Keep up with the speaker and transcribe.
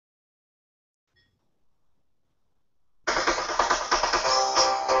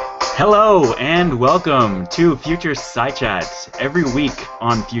Hello and welcome to Future Sci Chat. Every week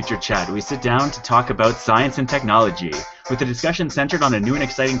on Future Chat, we sit down to talk about science and technology, with a discussion centered on a new and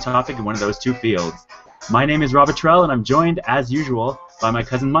exciting topic in one of those two fields. My name is Rob Attrell, and I'm joined, as usual, by my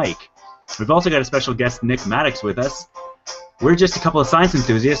cousin Mike. We've also got a special guest, Nick Maddox, with us. We're just a couple of science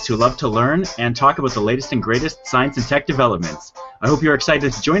enthusiasts who love to learn and talk about the latest and greatest science and tech developments. I hope you're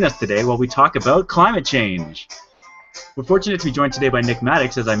excited to join us today while we talk about climate change. We're fortunate to be joined today by Nick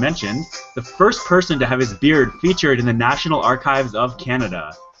Maddox, as I mentioned, the first person to have his beard featured in the National Archives of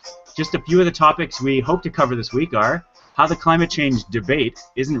Canada. Just a few of the topics we hope to cover this week are how the climate change debate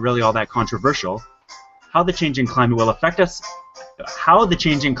isn't really all that controversial, how the changing climate will affect us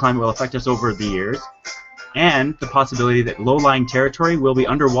over the years, and the possibility that low-lying territory will be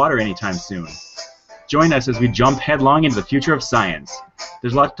underwater anytime soon. Join us as we jump headlong into the future of science.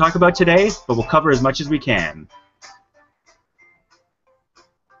 There's a lot to talk about today, but we'll cover as much as we can.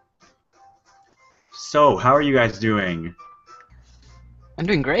 So, how are you guys doing? I'm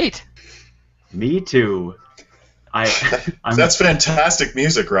doing great. Me too. That's fantastic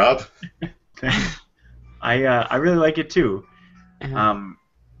music, Rob. I really like it too. Uh-huh.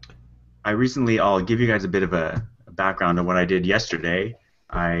 I'll give you guys a bit of a background on what I did yesterday.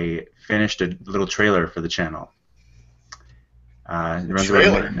 I finished a little trailer for the channel. It runs about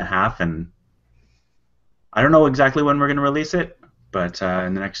a minute and a half, and I don't know exactly when we're going to release it, but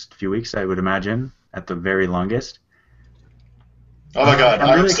in the next few weeks, I would imagine, at the very longest. Oh my God!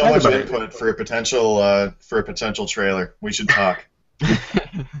 I really have so much excited input for a potential trailer. We should talk.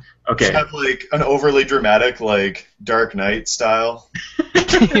 Okay. Should have like an overly dramatic, like Dark Knight style.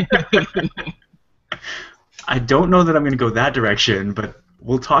 I don't know that I'm going to go that direction, but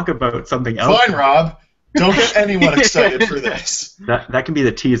we'll talk about something else. Fine, Rob. Don't get anyone excited for this. That can be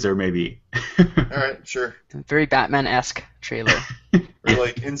the teaser, maybe. All right, sure. Very Batman-esque trailer. Or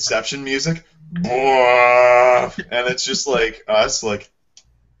like Inception music, and it's just like us, like,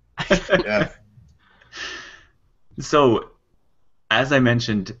 yeah. So, as I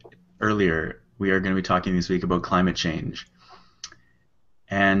mentioned earlier, we are going to be talking this week about climate change,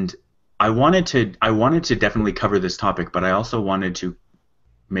 and I wanted to definitely cover this topic, but I also wanted to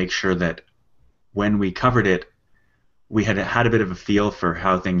make sure that when we covered it, we had a bit of a feel for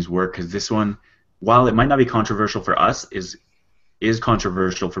how things work, because this one, while it might not be controversial for us, is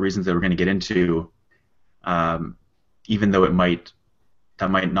controversial for reasons that we're going to get into, even though that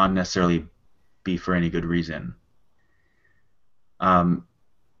might not necessarily be for any good reason.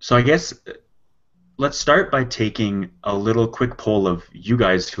 So I guess let's start by taking a little quick poll of you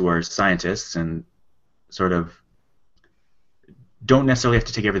guys who are scientists and sort of don't necessarily have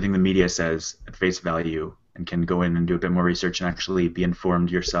to take everything the media says at face value and can go in and do a bit more research and actually be informed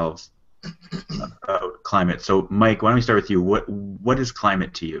yourselves about climate. So, Mike, why don't we start with you? What is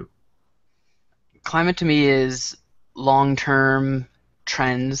climate to you? Climate to me is long-term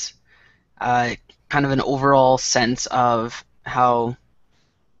trends, kind of an overall sense of how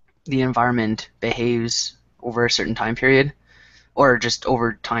the environment behaves over a certain time period, or just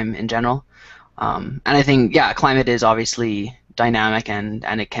over time in general. And I think, yeah, climate is obviously dynamic and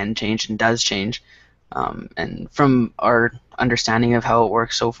it can change and does change. And from our understanding of how it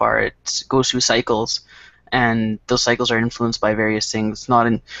works so far, it goes through cycles, and those cycles are influenced by various things,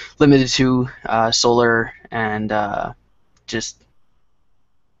 not limited to solar and just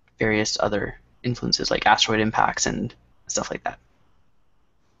various other influences like asteroid impacts and stuff like that.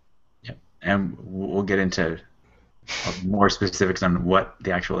 Yeah, and we'll get into more specifics on what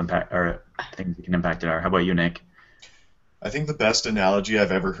the actual impact or things that can impact it are. How about you, Nick? I think the best analogy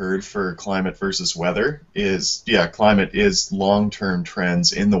I've ever heard for climate versus weather is, yeah, climate is long-term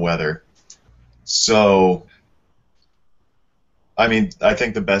trends in the weather. So, I mean, I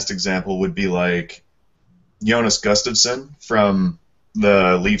think the best example would be like Jonas Gustafsson from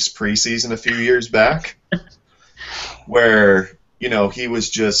the Leafs preseason a few years back, where, you know, he was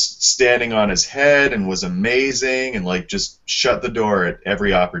just standing on his head and was amazing and like just shut the door at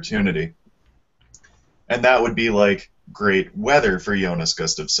every opportunity. And that would be like great weather for Jonas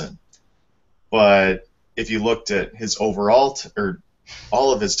Gustafsson. But if you looked at his overall or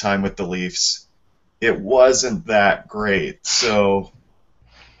all of his time with the Leafs, it wasn't that great. So,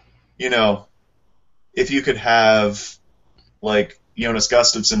 you know, if you could have like Jonas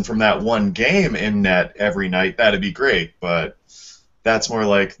Gustafsson from that one game in net every night, that'd be great. But that's more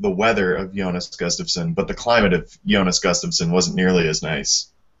like the weather of Jonas Gustafsson. But the climate of Jonas Gustafsson wasn't nearly as nice.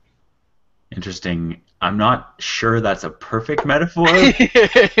 Interesting. I'm not sure that's a perfect metaphor,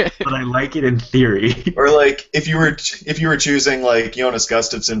 but I like it in theory. Or like if you were choosing like Jonas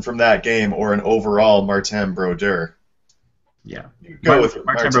Gustafsson from that game or an overall Martin Brodeur. Yeah. Go with Mark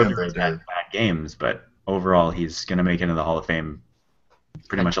Mark Tambro Tambro had there. bad games, but overall he's going to make it into the Hall of Fame.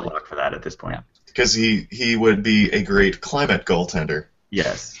 Pretty much a Eventually. lock for that at this point. Yeah. Because he would be a great climate goaltender.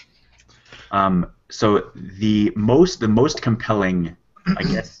 Yes. So the most compelling, I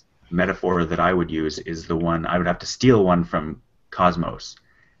guess, metaphor that I would use is the one I would have to steal one from Cosmos.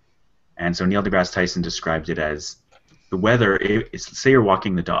 And so Neil deGrasse Tyson describes it as the weather. Say you're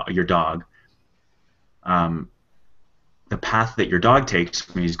walking your dog. The path that your dog takes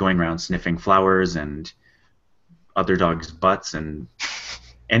when he's going around sniffing flowers and other dogs' butts and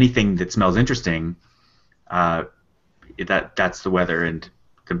anything that smells interesting, that's the weather. And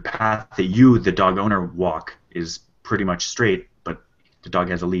the path that you, the dog owner, walk is pretty much straight, but the dog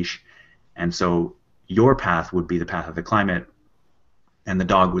has a leash. And so your path would be the path of the climate, and the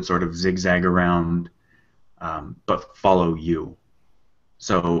dog would sort of zigzag around, but follow you.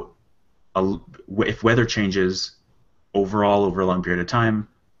 So if weather changes overall over a long period of time,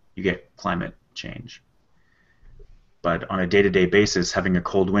 you get climate change. But on a day-to-day basis, having a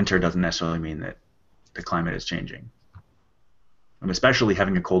cold winter doesn't necessarily mean that the climate is changing. And especially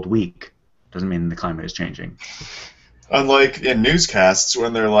having a cold week doesn't mean the climate is changing. Unlike in newscasts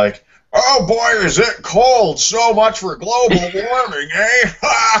when they're like, "Oh boy, is it cold! So much for global warming, eh?"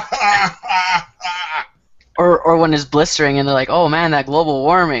 Or when it's blistering and they're like, oh man, that global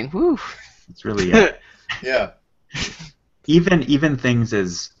warming. Whew. It's really Yeah. even things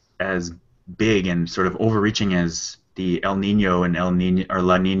as big and sort of overreaching as the El Nino and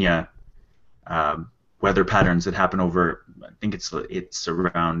La Nina weather patterns that happen over, I think it's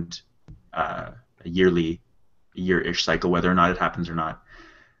around a year-ish cycle, whether or not it happens or not.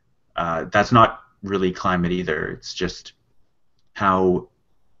 That's not really climate either. It's just how,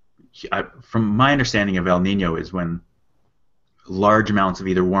 from my understanding of El Nino, is when large amounts of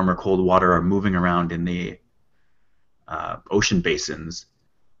either warm or cold water are moving around in the ocean basins.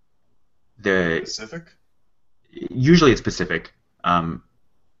 Pacific? Usually it's Pacific.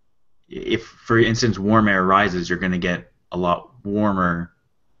 If, for instance, warm air rises, you're going to get a lot warmer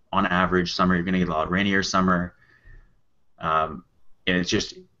on average summer. You're going to get a lot rainier summer. And it's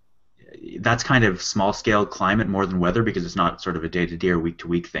just, that's kind of small-scale climate more than weather, because it's not sort of a day-to-day or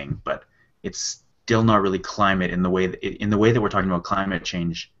week-to-week thing. But it's still not really climate in the way that we're talking about climate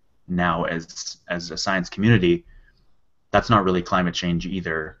change now as a science community. That's not really climate change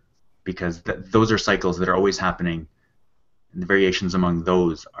either, because those are cycles that are always happening, and the variations among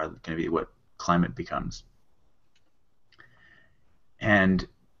those are going to be what climate becomes. And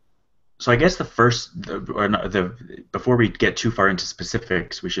so I guess before we get too far into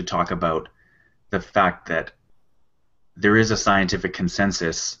specifics, we should talk about the fact that there is a scientific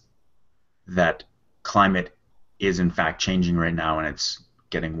consensus that climate is in fact changing right now, and it's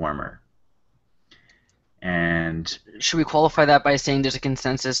getting warmer. And should we qualify that by saying there's a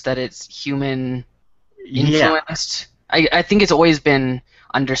consensus that it's human influenced? Yeah. I think it's always been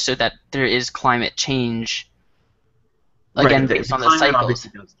understood that there is climate change. Again, right, based on the the climate cycles.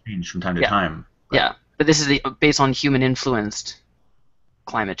 Obviously does change from time to time. Yeah, but this is based on human influenced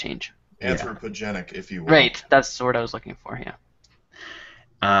climate change. Anthropogenic, if you will. Right, that's the word I was looking for. Yeah.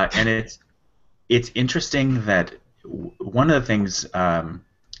 And it's interesting that one of the things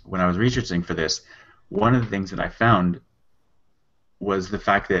when I was researching for this, one of the things that I found was the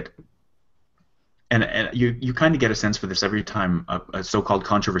fact that, and you kind of get a sense for this every time a so-called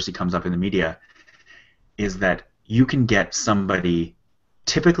controversy comes up in the media, is that you can get somebody,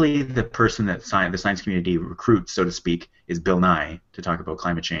 typically the person that the science community recruits, so to speak, is Bill Nye to talk about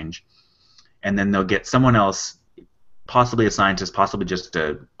climate change, and then they'll get someone else, possibly a scientist, possibly just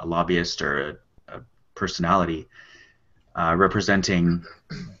a lobbyist or a personality, representing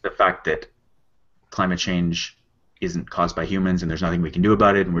the fact that climate change isn't caused by humans and there's nothing we can do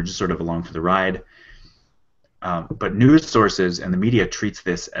about it and we're just sort of along for the ride. But news sources and the media treats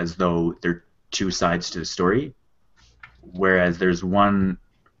this as though they're two sides to the story, whereas there's one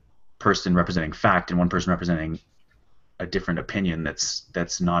person representing fact and one person representing a different opinion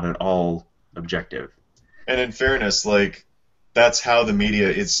that's not at all objective. And in fairness, like, that's how the media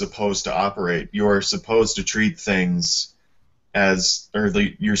is supposed to operate. You're supposed to treat things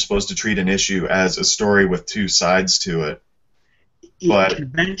you're supposed to treat an issue as a story with two sides to it. But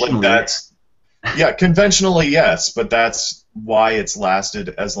conventionally, yes, but that's why it's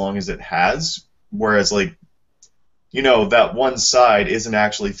lasted as long as it has. Whereas, like, that one side isn't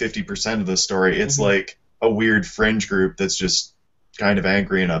actually 50% of the story. It's like a weird fringe group that's just kind of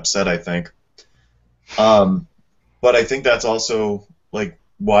angry and upset, I think. But I think that's also, like,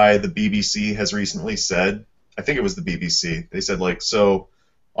 why the BBC has recently said, I think it was the BBC, they said, like, so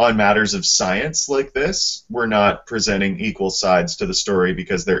on matters of science like this, we're not presenting equal sides to the story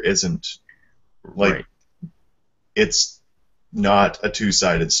because there isn't, like, Right. it's not a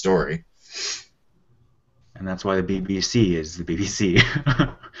two-sided story. And that's why the BBC is the BBC.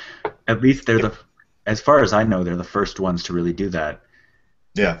 At least as far as I know, they're the first ones to really do that.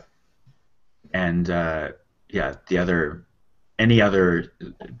 Yeah. And any other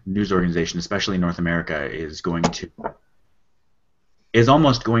news organization, especially in North America, is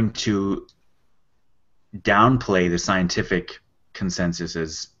almost going to downplay the scientific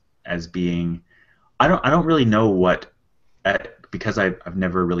consensus as being. I don't really know what, because I've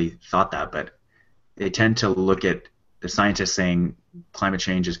never really thought that, but they tend to look at the scientists saying climate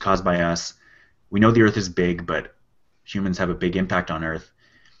change is caused by us. We know the Earth is big, but humans have a big impact on Earth.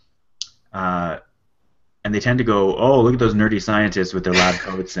 And they tend to go, oh, look at those nerdy scientists with their lab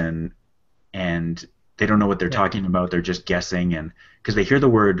coats, and they don't know what they're talking about. They're just guessing, and because they hear the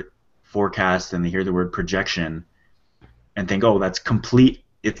word forecast and they hear the word projection, and think, oh,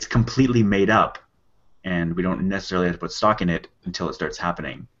 it's completely made up, and we don't necessarily have to put stock in it until it starts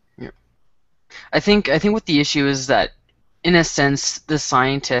happening. Yeah. I think what the issue is that, in a sense, the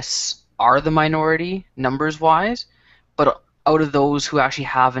scientists are the minority numbers-wise, but out of those who actually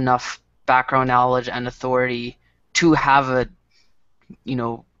have enough background knowledge and authority to have a,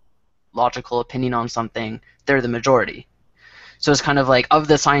 logical opinion on something, they're the majority. So it's kind of like, of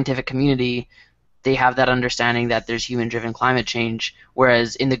the scientific community, they have that understanding that there's human-driven climate change,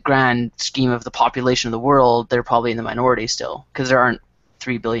 whereas in the grand scheme of the population of the world, they're probably in the minority still, because there aren't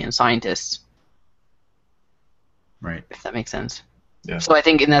 3 billion scientists. Right. If that makes sense. Yeah. So I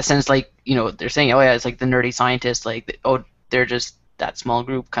think in that sense, like, they're saying, oh yeah, it's like the nerdy scientists, like, oh, they're just that small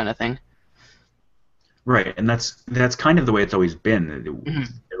group kind of thing. Right, and that's kind of the way it's always been. Mm-hmm.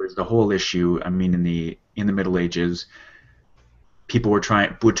 There was the whole issue. I mean, in the Middle Ages, people would try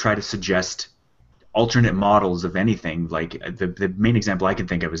to suggest alternate models of anything. Like the main example I can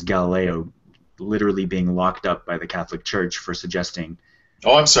think of is Galileo, literally being locked up by the Catholic Church for suggesting.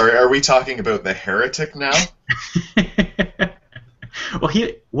 Oh, I'm sorry. Are we talking about the heretic now? Well,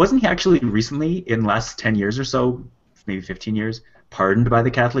 wasn't he actually recently, in the last 10 years or so, maybe 15 years, pardoned by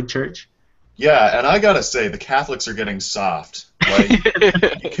the Catholic Church? Yeah, and I gotta say, the Catholics are getting soft. Like,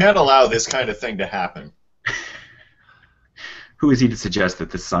 you can't allow this kind of thing to happen. Who is he to suggest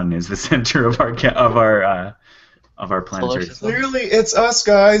that the sun is the center of our planetary system? Clearly, it's us,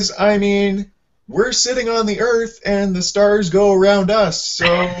 guys. I mean, we're sitting on the Earth, and the stars go around us.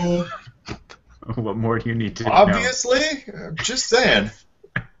 So, what more do you need to know? Obviously, just saying.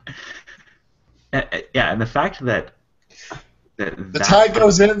 Yeah, and the fact that the tide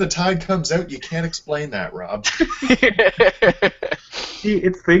goes in and the tide comes out, you can't explain that, Rob. See,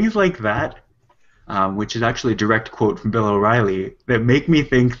 it's things like that, which is actually a direct quote from Bill O'Reilly, that make me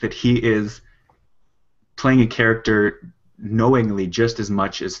think that he is playing a character knowingly just as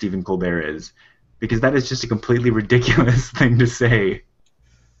much as Stephen Colbert is, because that is just a completely ridiculous thing to say.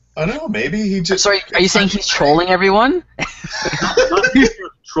 I don't know, maybe he just... Sorry, are you saying he's trolling everyone? Not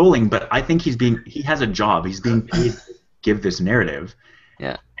trolling, but I think he has a job. He's being paid to give this narrative.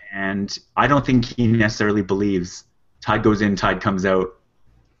 Yeah. And I don't think he necessarily believes tide goes in, tide comes out.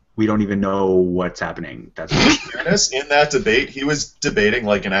 We don't even know what's happening. That's in that debate, he was debating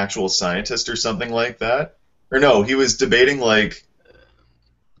like an actual scientist or something like that. Or no, he was debating like,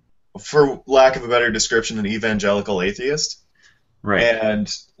 for lack of a better description, an evangelical atheist. Right.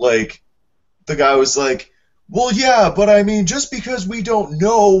 And like the guy was like, well, yeah, but I mean, just because we don't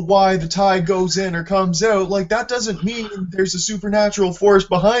know why the tide goes in or comes out, like, that doesn't mean there's a supernatural force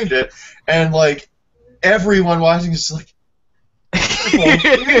behind it. And, like, everyone watching is like,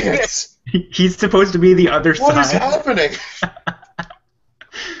 oh, he's supposed to be the other side. What is happening?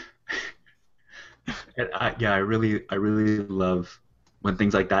 I really love when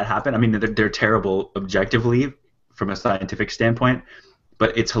things like that happen. I mean, they're terrible objectively from a scientific standpoint,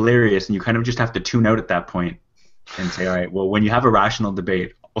 but it's hilarious, and you kind of just have to tune out at that point and say, all right, well, when you have a rational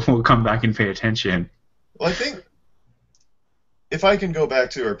debate, we'll come back and pay attention. Well, I think, if I can go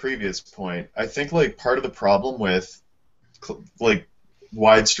back to our previous point, I think, like, part of the problem with, like,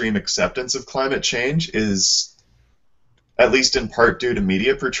 widestream acceptance of climate change is, at least in part, due to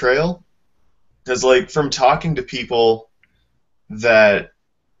media portrayal. Because, like, from talking to people that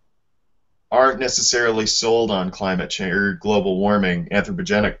aren't necessarily sold on climate change or global warming,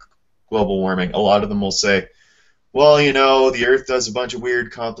 anthropogenic global warming, a lot of them will say, well, you know, the Earth does a bunch of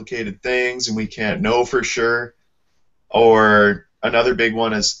weird, complicated things, and we can't know for sure. Or another big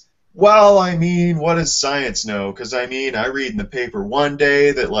one is, Well, I mean, what does science know? Because I mean, I read in the paper one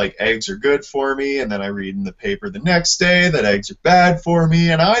day that like eggs are good for me, and then I read in the paper the next day that eggs are bad for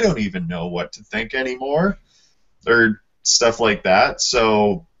me, and I don't even know what to think anymore, or stuff like that.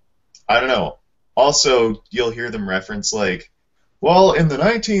 So I don't know. Also, you'll hear them reference like, well, in the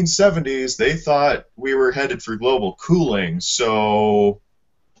 1970s, they thought we were headed for global cooling, so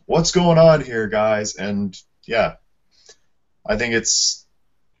what's going on here, guys? And yeah, I think it's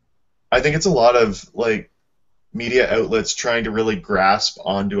I think it's a lot of like media outlets trying to really grasp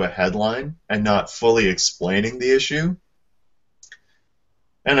onto a headline and not fully explaining the issue.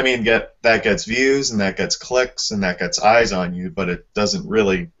 And I mean, that gets views and that gets clicks and that gets eyes on you, but it doesn't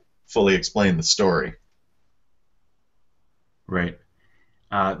really fully explain the story. Right.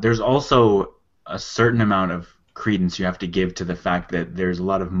 There's also a certain amount of credence you have to give to the fact that there's a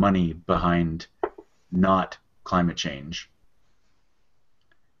lot of money behind not climate change.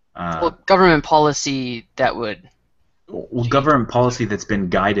 Uh, Well, government policy that would well, change. government policy that's been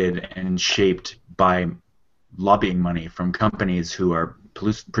guided and shaped by lobbying money from companies who are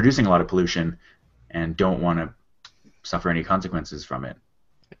producing a lot of pollution and don't want to suffer any consequences from it.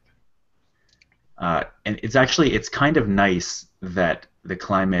 And it's kind of nice that the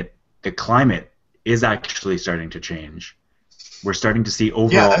climate is actually starting to change. We're starting to see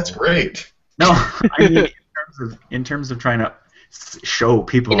Yeah, that's overall. great. No, I mean in terms of trying to show In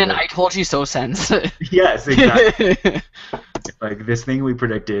people an that "I told you so" sense. yes, exactly. Like this thing we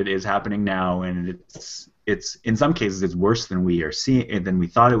predicted is happening now, and it's in some cases it's worse than we are seeing than we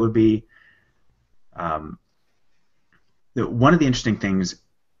thought it would be. Um, One of the interesting things,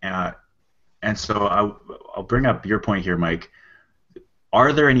 uh, and so I'll bring up your point here, Mike.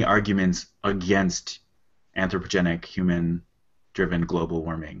 Are there any arguments against anthropogenic, human-driven global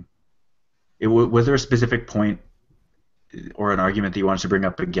warming? Was there a specific point or an argument that you wanted to bring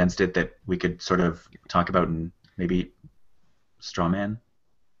up against it that we could sort of talk about and maybe straw man?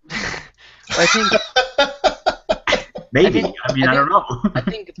 I think I Maybe. think I mean, I I don't think know. I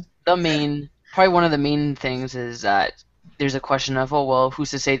think probably one of the main things is that there's a question of, oh well,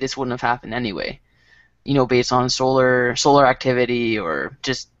 who's to say this wouldn't have happened anyway? Based on solar activity or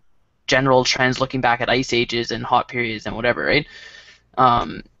just general trends looking back at ice ages and hot periods and whatever, right?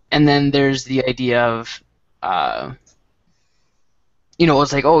 And then there's the idea of uh,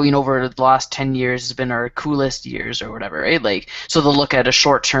 it's like, oh, over the last 10 years has been our coolest years or whatever, right? Like, so they'll look at a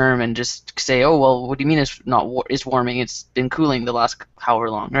short term and just say, oh, well, what do you mean it's warming? It's been cooling the last however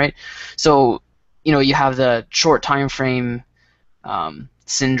long, right? So, you have the short time frame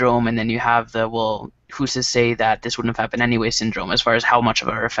syndrome, and then you have the, well, who's to say that this wouldn't have happened anyway syndrome as far as how much of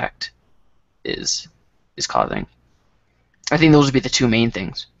our effect is causing. I think those would be the two main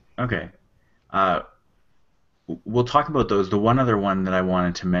things. Okay. Uh, we'll talk about those. The one other one that I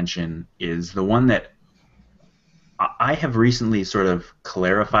wanted to mention is the one that I have recently sort of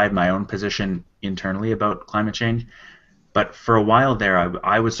clarified my own position internally about climate change. But for a while there,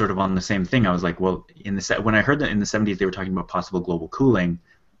 I was sort of on the same thing. I was like, well, when I heard that in the 70s they were talking about possible global cooling,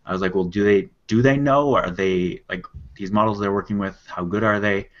 I was like, well, do they know? Are they like these models they're working with? How good are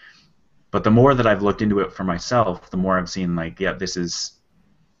they? But the more that I've looked into it for myself, the more I've seen like, yeah, this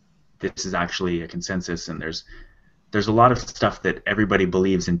is actually a consensus, and there's a lot of stuff that everybody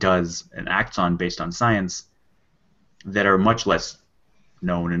believes and does and acts on based on science that are much less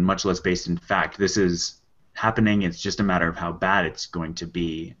known and much less based in fact. This is happening. It's just a matter of how bad it's going to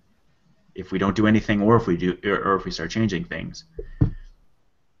be if we don't do anything, or if we do, or if we start changing things.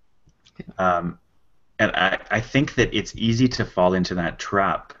 Um, and I think that it's easy to fall into that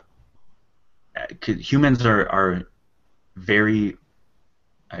trap. 'Cause humans are very,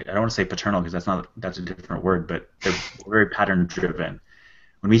 I don't want to say paternal because that's a different word, but they're very pattern driven.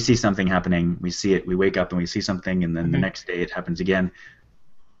 When we see something happening, we see it, we wake up and we see something, and then the next day it happens again.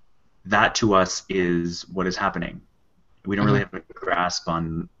 That to us is what is happening. We don't really have a grasp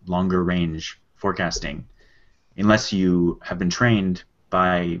on longer range forecasting unless you have been trained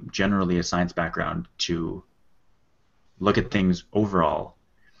by generally a science background to look at things overall.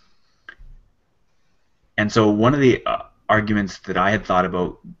 And so one of the arguments that I had thought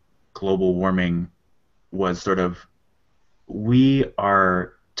about global warming was sort of, we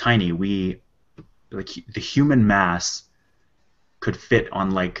are tiny. Like the human mass could fit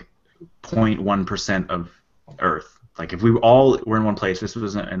on like 0.1% of Earth. Like if we all were in one place, this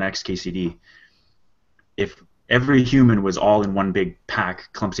was an XKCD. If every human was all in one big pack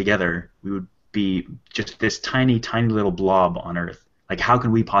clumped together, we would be just this tiny, tiny little blob on Earth. Like how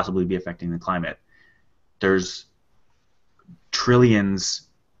can we possibly be affecting the climate? There's trillions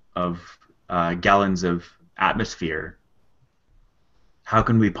of gallons of atmosphere how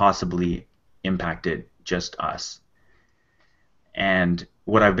can we possibly impact it, just us? And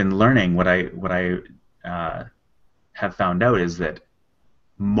what I've been learning, what I have found out is that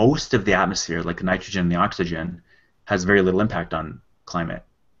most of the atmosphere, like the nitrogen and the oxygen, has very little impact on climate.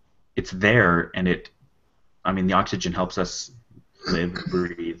 It's there, and the oxygen helps us live,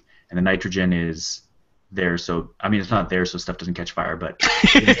 breathe, and the nitrogen is there. So, it's not there so stuff doesn't catch fire, but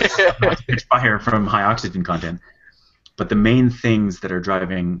it does catch fire from high oxygen content. But the main things that are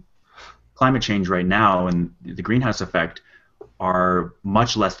driving climate change right now and the greenhouse effect are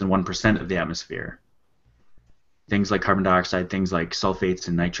much less than 1% of the atmosphere. Things like carbon dioxide, things like sulfates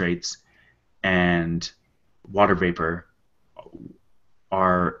and nitrates, and water vapor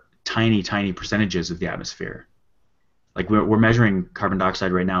are tiny, tiny percentages of the atmosphere. Like we're measuring carbon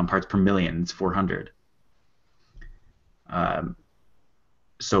dioxide right now in parts per million. It's 400. I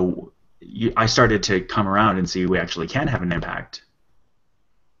started to come around and see we actually can have an impact.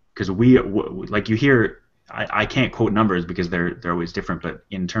 Because like you hear, I can't quote numbers because they're always different, but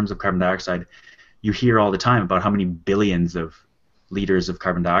in terms of carbon dioxide, you hear all the time about how many billions of liters of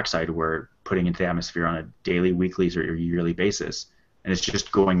carbon dioxide we're putting into the atmosphere on a daily, weekly, or yearly basis. And it's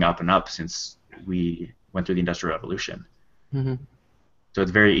just going up and up since we went through the Industrial Revolution. Mm-hmm. So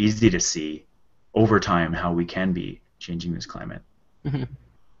it's very easy to see over time how we can be changing this climate. Mm-hmm.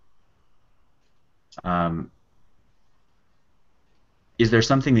 Is there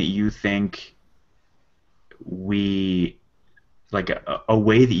something that you think a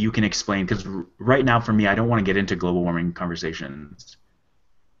way that you can explain? Because right now for me, I don't want to get into global warming conversations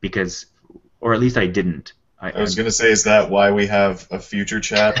or at least I didn't. I was going to say, is that why we have a future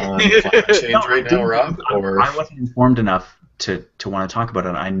chat on climate change right now, Rob? Or I wasn't informed enough to want to talk about it.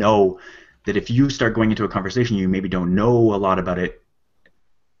 I know that if you start going into a conversation, you maybe don't know a lot about it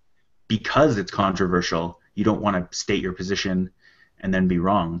because it's controversial. You don't want to state your position and then be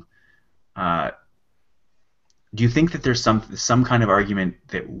wrong. Do you think that there's some kind of argument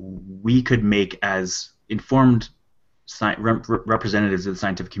that we could make as informed representatives of the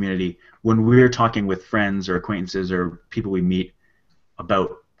scientific community when we're talking with friends or acquaintances or people we meet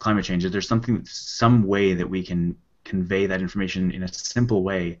about climate change? Is there some way that we can convey that information in a simple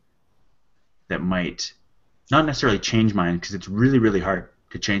way that might not necessarily change minds, because it's really, really hard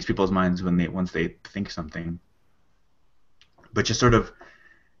to change people's minds once they think something, but just sort of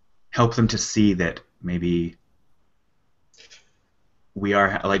help them to see that maybe we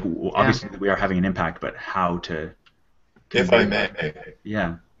are obviously we are having an impact, but how to. If I may.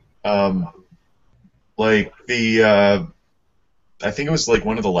 Yeah. I think it was like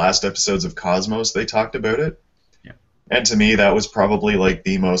one of the last episodes of Cosmos they talked about it. Yeah. And to me that was probably like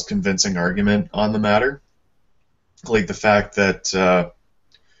the most convincing argument on the matter. Like the fact that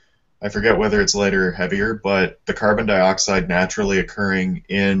I forget whether it's lighter or heavier, but the carbon dioxide naturally occurring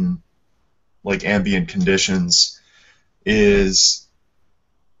in like ambient conditions is,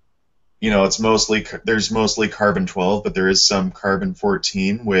 it's there's mostly carbon-12, but there is some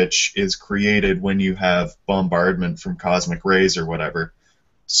carbon-14, which is created when you have bombardment from cosmic rays or whatever.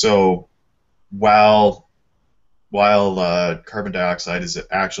 So while carbon dioxide is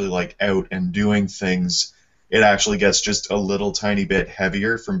actually like out and doing things, it actually gets just a little tiny bit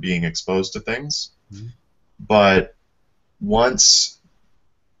heavier from being exposed to things. Mm-hmm. But once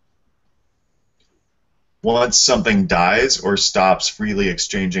something dies or stops freely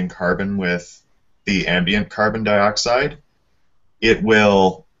exchanging carbon with the ambient carbon dioxide, it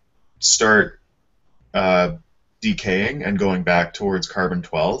will start decaying and going back towards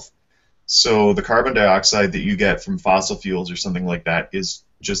carbon-12. So the carbon dioxide that you get from fossil fuels or something like that is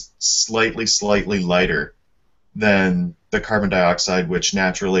just slightly lighter than the carbon dioxide which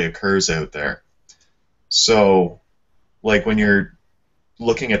naturally occurs out there. So, like when you're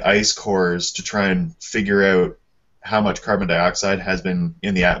looking at ice cores to try and figure out how much carbon dioxide has been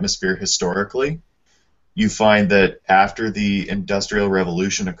in the atmosphere historically, you find that after the Industrial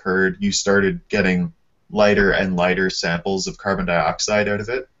Revolution occurred, you started getting lighter and lighter samples of carbon dioxide out of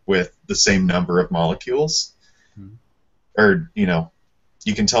it with the same number of molecules. Mm-hmm. Or,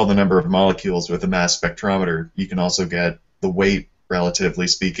 you can tell the number of molecules with a mass spectrometer. You can also get the weight, relatively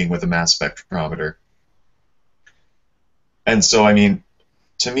speaking, with a mass spectrometer. And so,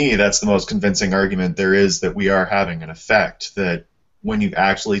 to me, that's the most convincing argument there is that we are having an effect, that when you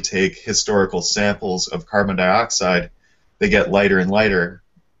actually take historical samples of carbon dioxide, they get lighter and lighter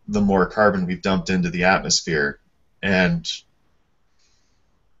the more carbon we've dumped into the atmosphere. And,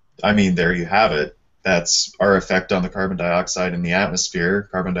 there you have it. That's our effect on the carbon dioxide in the atmosphere.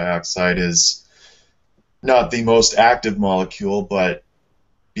 Carbon dioxide is not the most active molecule, but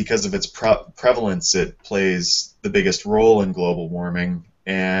because of its prevalence, it plays the biggest role in global warming,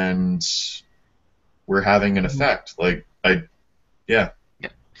 and we're having an effect. Yeah.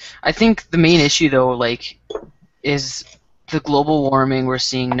 I think the main issue, though, is the global warming we're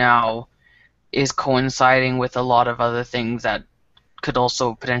seeing now is coinciding with a lot of other things that could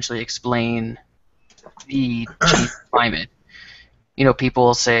also potentially explain the changing climate. People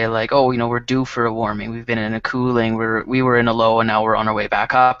will say oh, we're due for a warming. We've been in a cooling. We were in a low, and now we're on our way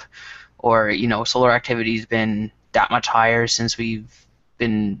back up. Or solar activity's been that much higher since we've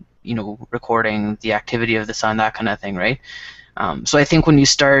been recording the activity of the sun, that kind of thing, right? So I think when you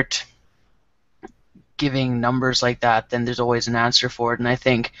start giving numbers like that, then there's always an answer for it. And I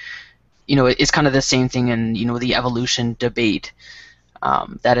think it's kind of the same thing in the evolution debate.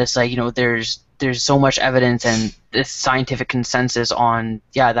 That is there's so much evidence and this scientific consensus on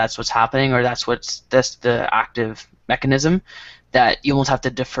that's what's happening, or that's the active mechanism, that you almost have to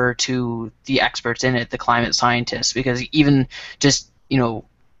defer to the experts in it, the climate scientists, because even just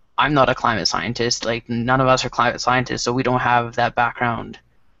I'm not a climate scientist, none of us are climate scientists, so we don't have that background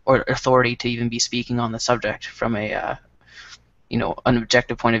or authority to even be speaking on the subject from a an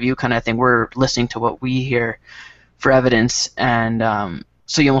objective point of view kind of thing. We're listening to what we hear for evidence, and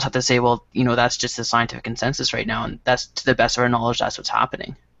so you almost have to say, well, that's just the scientific consensus right now, and that's to the best of our knowledge, that's what's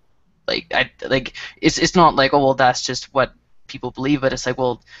happening. It's not oh, well, that's just what people believe, but it's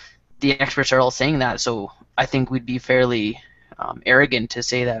well, the experts are all saying that, so I think we'd be fairly arrogant to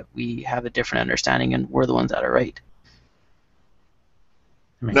say that we have a different understanding and we're the ones that are right.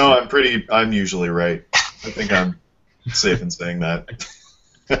 No, I'm usually right. I think I'm safe in saying that.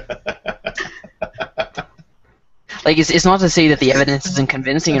 It's not to say that the evidence isn't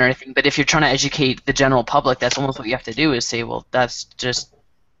convincing or anything, but if you're trying to educate the general public, that's almost what you have to do, is say, well, that's just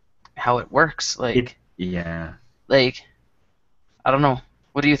how it works. Yeah. I don't know.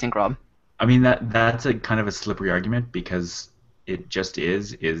 What do you think, Rob? I mean, that's a kind of a slippery argument, because it just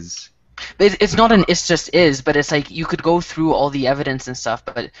is. It's not an it's just is, but it's you could go through all the evidence and stuff,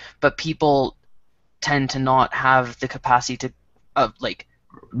 but people tend to not have the capacity to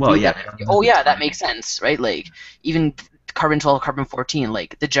well, yeah. Oh yeah, that makes sense, right? Even carbon 12, carbon 14,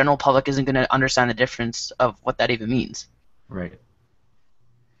 the general public isn't going to understand the difference of what that even means. Right.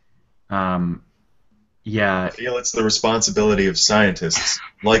 Yeah. I feel it's the responsibility of scientists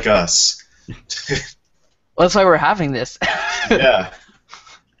like us. Well, that's why we're having this. Yeah.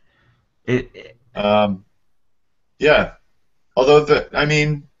 Yeah. Although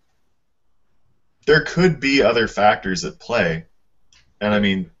there could be other factors at play,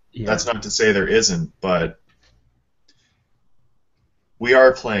 and that's not to say there isn't, but we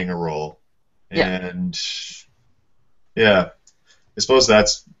are playing a role, and I suppose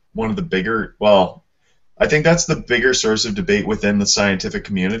that's one of the bigger. Well, I think that's the bigger source of debate within the scientific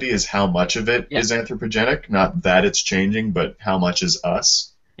community, is how much of it is anthropogenic. Not that it's changing, but how much is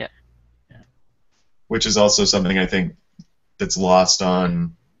us. Yeah. Which is also something I think that's lost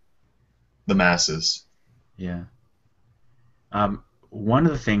on the masses. Yeah. One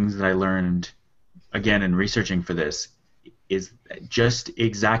of the things that I learned, again, in researching for this, is just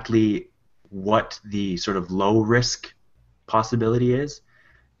exactly what the sort of low risk possibility is,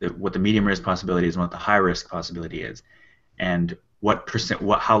 what the medium risk possibility is, and what the high risk possibility is, and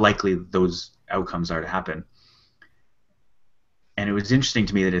how likely those outcomes are to happen. And it was interesting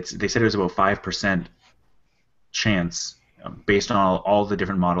to me that they said it was about 5% chance, based on all the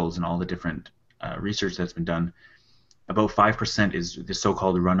different models and all the different research that's been done. About 5% is the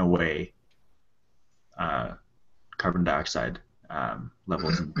so-called runaway carbon dioxide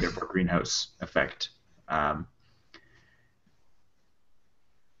levels, and therefore greenhouse effect. And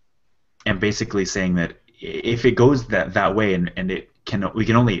basically saying that if it goes that way, and we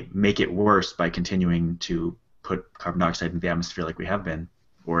can only make it worse by continuing to put carbon dioxide into the atmosphere like we have been,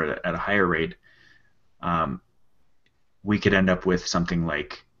 or at a higher rate, we could end up with something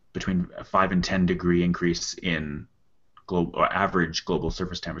like between a 5 and 10 degree increase in average global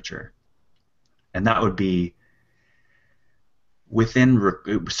surface temperature, and that would be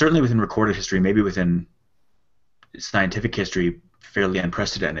certainly within recorded history, maybe within scientific history, fairly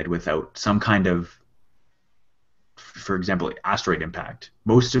unprecedented, without some kind of, for example, asteroid impact.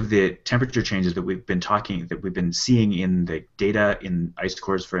 Most of the temperature changes that we've been seeing in the data in ice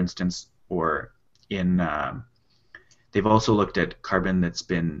cores, for instance, or in they've also looked at carbon that's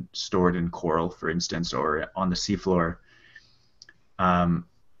been stored in coral, for instance, or on the seafloor.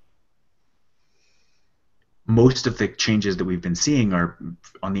 Most of the changes that we've been seeing are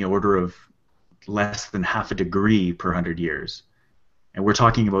on the order of less than half a degree per 100 years. And we're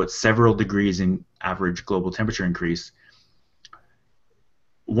talking about several degrees in average global temperature increase.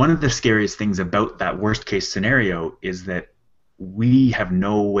 one of the scariest things about that worst case scenario is that we have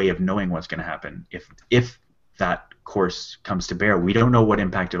no way of knowing what's going to happen if that course comes to bear. We don't know what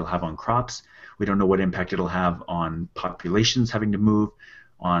impact it'll have on crops. We don't know what impact it'll have on populations having to move,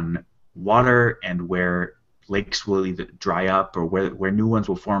 on water, and where lakes will either dry up or where new ones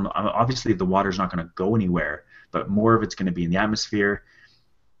will form. Obviously, the water's not going to go anywhere, but more of it's going to be in the atmosphere.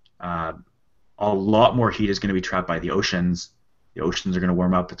 A lot more heat is going to be trapped by the oceans. The oceans are going to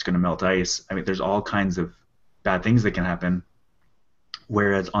warm up. It's going to melt ice. I mean, there's all kinds of bad things that can happen.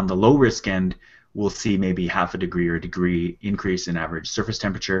 Whereas on the low risk end, we'll see maybe half a degree or a degree increase in average surface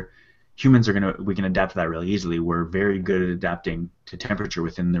temperature. Humans we can adapt to that really easily. We're very good at adapting to temperature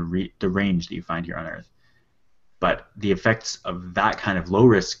within the range that you find here on Earth. But the effects of that kind of low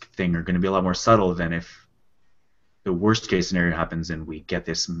risk thing are going to be a lot more subtle than if the worst case scenario happens and we get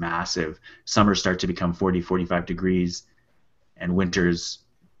this massive summers start to become 40, 45 degrees, and winters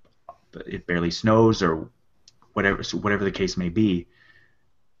it barely snows or whatever the case may be.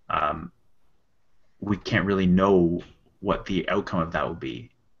 We can't really know what the outcome of that will be.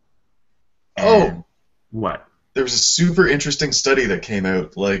 And what? There was a super interesting study that came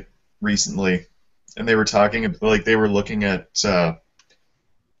out recently, and they were talking they were looking at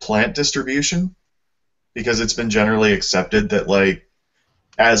plant distribution, because it's been generally accepted that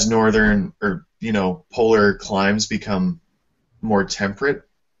as northern or polar climes become more temperate,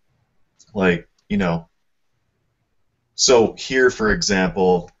 so here, for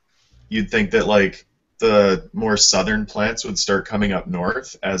example, you'd think that the more southern plants would start coming up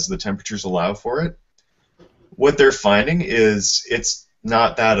north as the temperatures allow for it. What they're finding is it's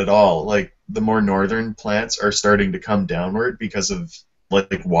not that at all. The more northern plants are starting to come downward because of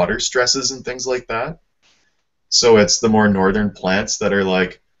water stresses and things like that. So it's the more northern plants that are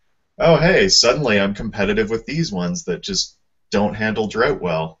oh hey, suddenly I'm competitive with these ones that just don't handle drought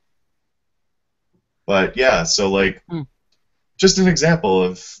well. But yeah, so just an example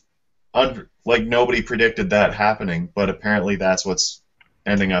of nobody predicted that happening, but apparently that's what's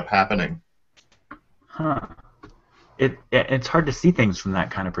ending up happening. Huh. It's hard to see things from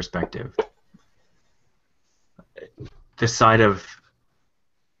that kind of perspective. The side of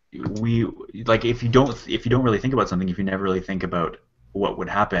if you don't really think about something, if you never really think about what would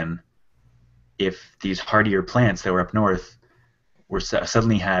happen if these hardier plants that were up north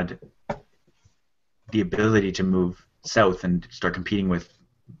suddenly had the ability to move south and start competing with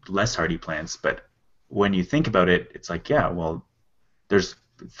less hardy plants. But when you think about it, it's yeah, well, there's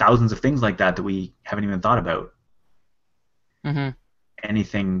thousands of things like that we haven't even thought about.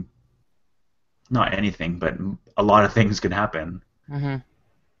 Mm-hmm. Not anything, but a lot of things could happen. Mm-hmm.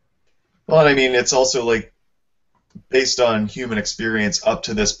 Well, I mean, it's also based on human experience up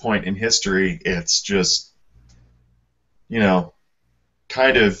to this point in history, it's just,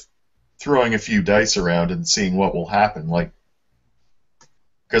 kind of throwing a few dice around and seeing what will happen.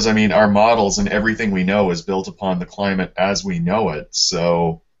 Because, I mean, our models and everything we know is built upon the climate as we know it.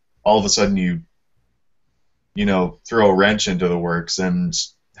 So all of a sudden you throw a wrench into the works, and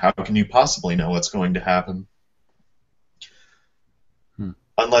how can you possibly know what's going to happen?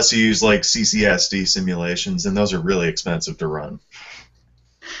 Unless you use CCSD simulations, and those are really expensive to run.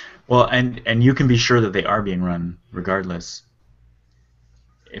 Well, and you can be sure that they are being run regardless.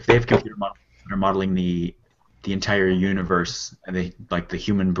 If they have computer models that are modeling the entire universe, and the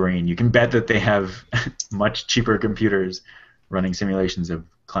human brain, you can bet that they have much cheaper computers running simulations of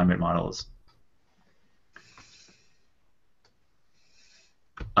climate models.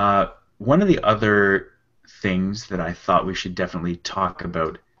 One of the other things that I thought we should definitely talk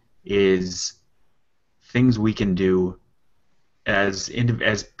about is things we can do as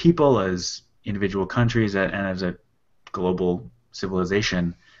people, as individual countries, and as a global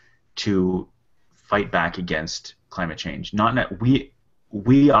civilization to fight back against climate change.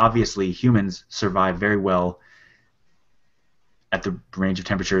 We obviously, humans, survive very well at the range of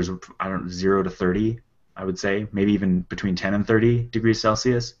temperatures, 0 to 30, I would say, maybe even between 10 and 30 degrees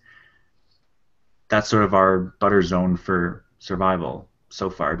Celsius. That's sort of our butter zone for survival so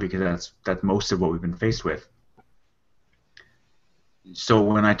far, because that's most of what we've been faced with. So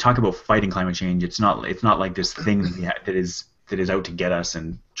when I talk about fighting climate change, it's not like this thing that is out to get us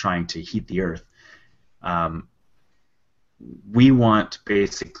and trying to heat the earth. We want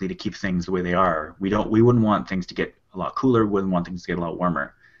basically to keep things the way they are. We wouldn't want things to get a lot cooler. We wouldn't want things to get a lot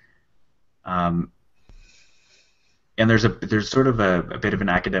warmer. And there's sort of a bit of an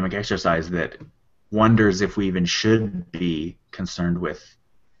academic exercise that wonders if we even should be concerned with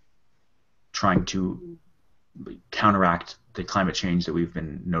trying to counteract the climate change that we've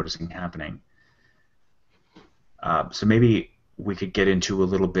been noticing happening. So maybe we could get into a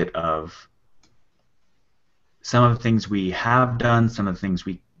little bit of some of the things we have done, some of the things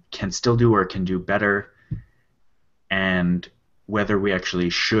we can still do or can do better, and whether we actually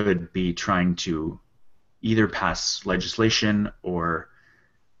should be trying to either pass legislation or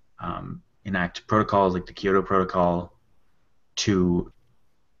enact protocols like the Kyoto Protocol to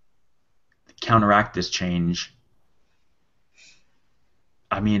counteract this change.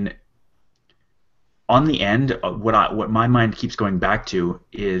 I mean, on the end, what my mind keeps going back to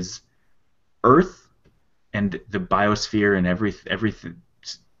is Earth and the biosphere and every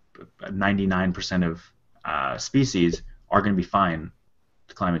 99% of species are going to be fine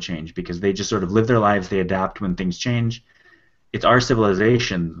to climate change because they just sort of live their lives, they adapt when things change. It's our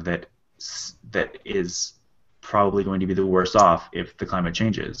civilization that is probably going to be the worse off if the climate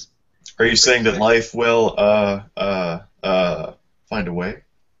changes. Are you saying that life will find a way?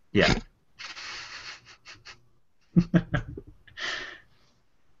 Yeah.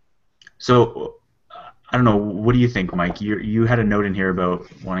 So, I don't know, what do you think, Mike? You had a note in here about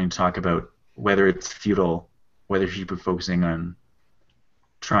wanting to talk about whether it's futile, whether you should be focusing on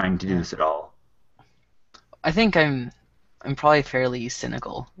trying to do this at all. I think I'm probably fairly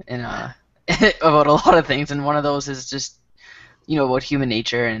cynical in about a lot of things, and one of those is just about human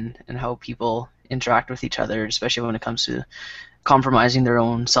nature and how people interact with each other, especially when it comes to compromising their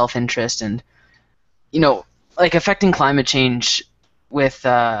own self-interest and like affecting climate change with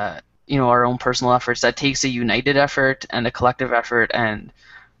our own personal efforts. That takes a united effort and a collective effort, and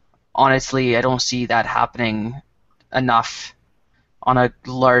honestly, I don't see that happening enough on a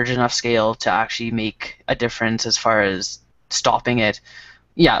large enough scale to actually make a difference as far as stopping it.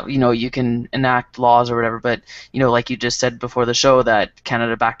 Yeah, you can enact laws or whatever, but like you just said before the show, that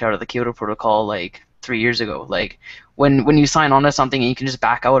Canada backed out of the Kyoto Protocol like 3 years ago. Like when you sign on to something and you can just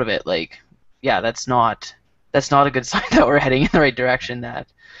back out of it, like that's not a good sign that we're heading in the right direction. That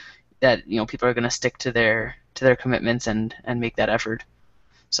people are going to stick to their commitments and make that effort.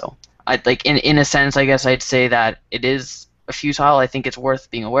 So I like in a sense, I guess I'd say that it is a futile. I think it's worth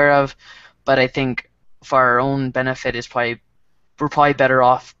being aware of, but I think for our own benefit we're probably better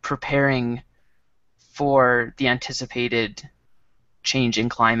off preparing for the anticipated change in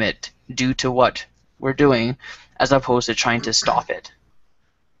climate due to what we're doing, as opposed to trying to stop it.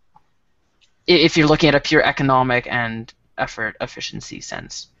 If you're looking at a pure economic and effort efficiency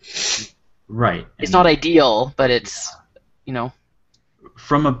sense. Right. It's not ideal, but it's,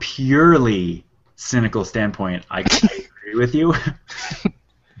 From a purely cynical standpoint, I agree with you.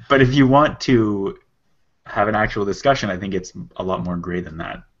 But if you want to have an actual discussion, I think it's a lot more gray than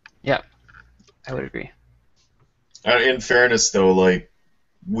that. Yeah, I would agree. In fairness, though, like,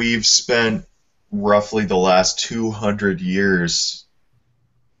 we've spent roughly the last 200 years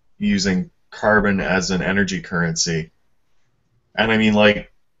using carbon as an energy currency. And I mean,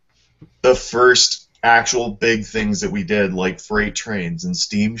 like, the first actual big things that we did, like freight trains and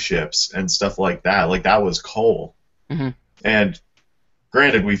steamships and stuff like that was coal. Mm-hmm. And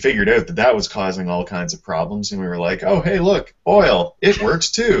granted, we figured out that was causing all kinds of problems, and we were like, oh, hey, look, oil, it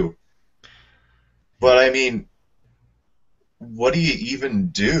works too. But I mean, what do you even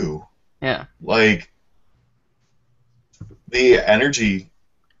do? Yeah. Like, the energy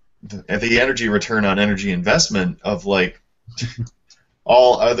return on energy investment of, like,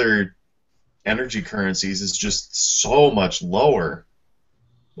 all other energy currencies is just so much lower.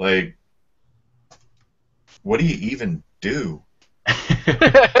 Like, what do you even do?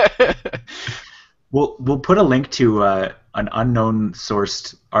 We'll put a link to an unknown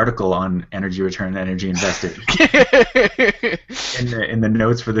sourced article on energy return and energy invested in the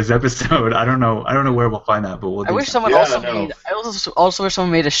notes for this episode. I don't know where we'll find that, but we'll. I wish someone I also wish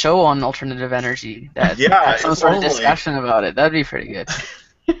someone made a show on alternative energy that had some sort of discussion about it. That'd be pretty good.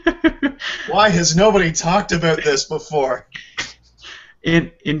 Why has nobody talked about this before?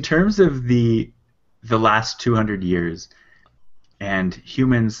 In terms of the last 200 years and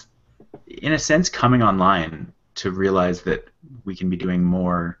humans, in a sense, coming online to realize that we can be doing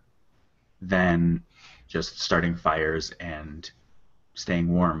more than just starting fires and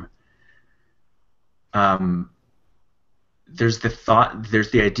staying warm. There's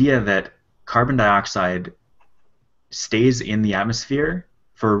the idea that carbon dioxide stays in the atmosphere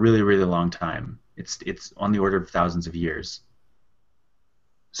for a really, really long time. It's on the order of thousands of years.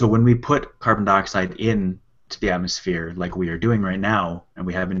 So when we put carbon dioxide into the atmosphere, like we are doing right now, and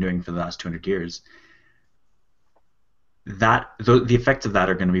we have been doing for the last 200 years, the effects of that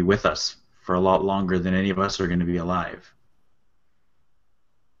are going to be with us for a lot longer than any of us are going to be alive.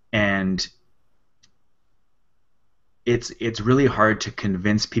 And it's really hard to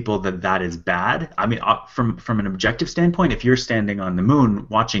convince people that that is bad. I mean, from an objective standpoint, if you're standing on the moon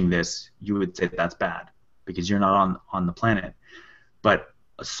watching this, you would say that's bad because you're not on the planet. But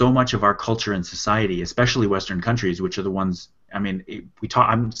so much of our culture and society, especially Western countries, which are the ones, I mean,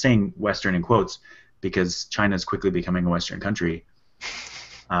 I'm saying Western in quotes because China is quickly becoming a Western country.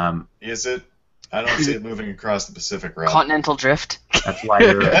 Is it? I don't see it moving across the Pacific route. Continental drift. That's why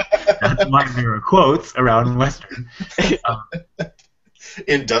there are quotes around Western.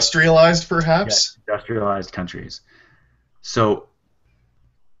 Industrialized, perhaps? Yes, industrialized countries. So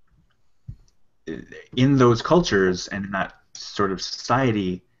in those cultures and in that sort of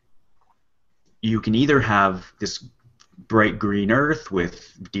society, you can either have this bright green earth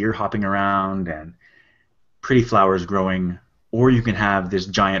with deer hopping around and pretty flowers growing, or you can have this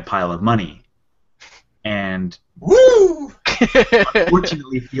giant pile of money. And woo!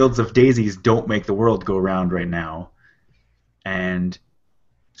 Unfortunately, fields of daisies don't make the world go round right now. And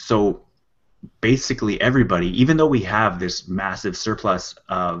so basically everybody, even though we have this massive surplus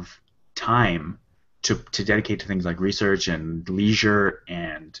of time to dedicate to things like research and leisure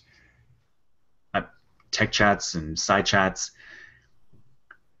and tech chats and side chats,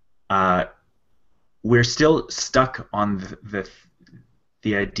 we're still stuck on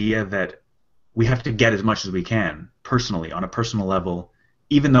the idea that we have to get as much as we can personally, on a personal level,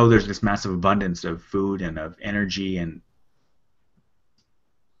 even though there's this massive abundance of food and of energy. And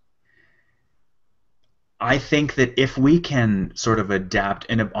I think that if we can sort of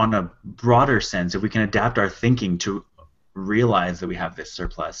adapt, on a broader sense, if we can adapt our thinking to realize that we have this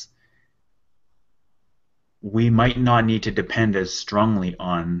surplus, we might not need to depend as strongly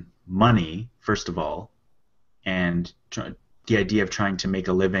on money, first of all, and the idea of trying to make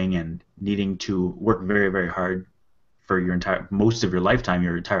a living and needing to work very, very hard for most of your lifetime,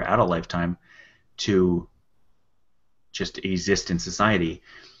 your entire adult lifetime, to just exist in society.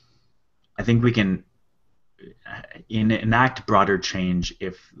 I think we can enact broader change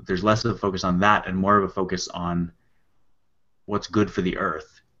if there's less of a focus on that and more of a focus on what's good for the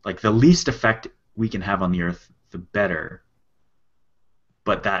earth. Like, the least effect we can have on the earth, the better.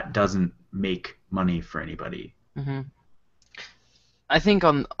 But that doesn't make money for anybody. Mm-hmm. I think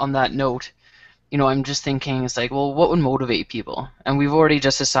on that note, I'm just thinking, it's like, well, what would motivate people? And we've already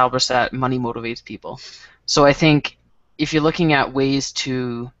just established that money motivates people. So I think if you're looking at ways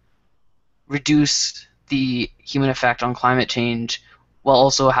to reduce the human effect on climate change while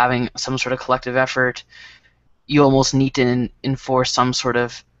also having some sort of collective effort, you almost need to enforce some sort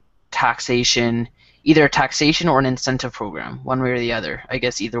of taxation, either a taxation or an incentive program, one way or the other. I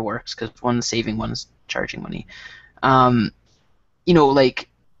guess either works because one's saving, one's charging money.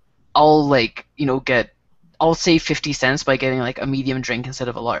 I'll save 50 cents by getting like a medium drink instead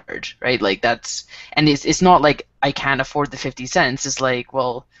of a large, right? Like and it's not like I can't afford the 50 cents. It's like,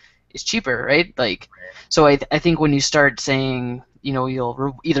 well, it's cheaper, right? Like, so I think when you start saying,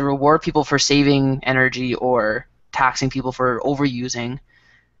 you'll either reward people for saving energy or taxing people for overusing,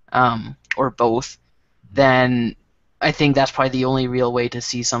 or both, then I think that's probably the only real way to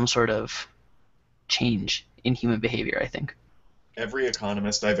see some sort of change in human behavior, I think. Every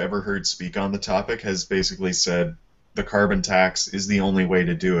economist I've ever heard speak on the topic has basically said the carbon tax is the only way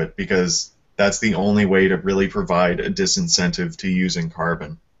to do it because that's the only way to really provide a disincentive to using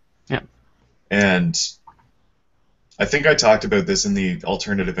carbon. Yeah. And I think I talked about this in the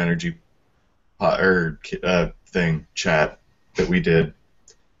alternative energy chat that we did.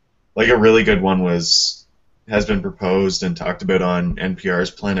 Like, a really good one has been proposed and talked about on NPR's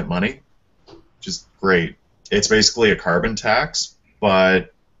Planet Money, which is great. It's basically a carbon tax,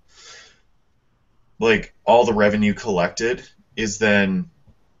 but like all the revenue collected is then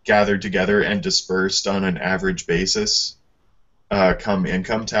gathered together and dispersed on an average basis come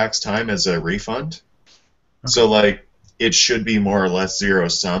income tax time as a refund. Okay. So like it should be more or less zero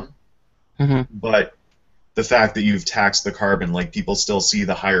sum. Mm-hmm. But the fact that you've taxed the carbon, like people still see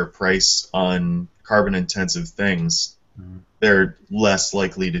the higher price on carbon intensive things, they're less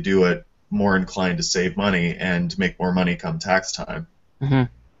likely to do it, more inclined to save money and make more money come tax time.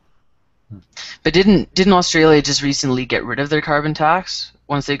 Mm-hmm. But didn't Australia just recently get rid of their carbon tax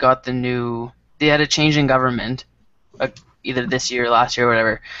once they got they had a change in government, either this year or last year or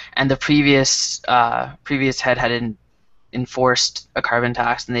whatever, and the previous head had enforced a carbon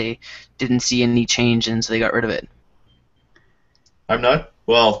tax and they didn't see any change, and so they got rid of it. I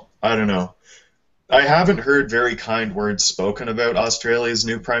don't know. I haven't heard very kind words spoken about Australia's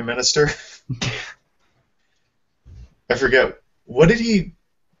new Prime Minister. I forget.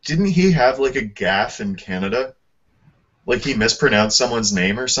 Didn't he have like a gaffe in Canada? Like he mispronounced someone's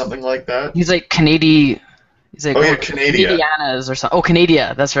name or something like that? He's like Canadian He's like, Oh yeah, Canada. Canadianas or something. Oh,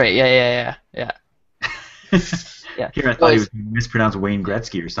 Canada. That's right. Yeah. Yeah. Here I thought he was mispronounced Wayne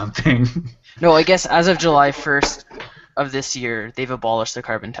Gretzky or something. No, I guess as of July 1st of this year, they've abolished the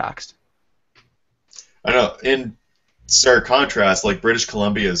carbon tax. I know. In stark contrast, like British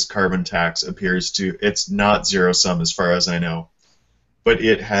Columbia's carbon tax appears to, it's not zero sum as far as I know, but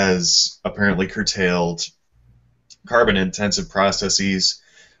it has apparently curtailed carbon-intensive processes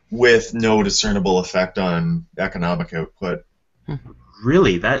with no discernible effect on economic output.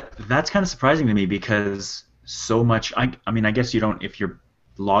 Really? That's kind of surprising to me because so much. I mean, I guess you don't. If you're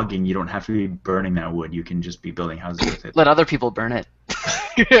logging, you don't have to be burning that wood. You can just be building houses with it. Let other people burn it.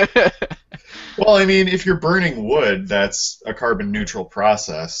 Well, I mean, if you're burning wood, that's a carbon-neutral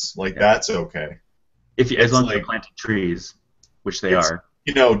process. Like, that's okay. As long as you're planting trees, which they are.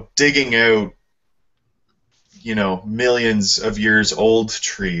 You know, digging out, you know, millions of years old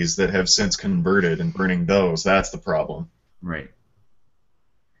trees that have since converted and burning those, that's the problem. Right.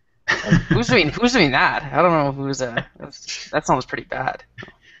 Who's doing that? I don't know who's that sounds pretty bad.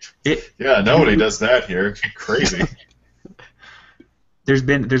 Yeah, nobody does that here. Crazy. There's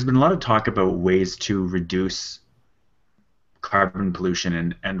been a lot of talk about ways to reduce carbon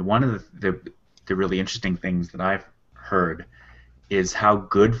pollution, and one of the really interesting things that I've heard is how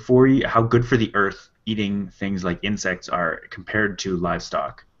good for the earth eating things like insects are compared to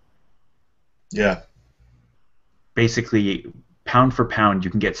livestock. Yeah. Basically, pound for pound, you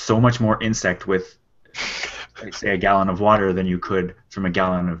can get so much more insect with, say, a gallon of water than you could from a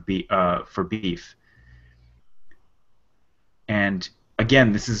gallon of for beef. And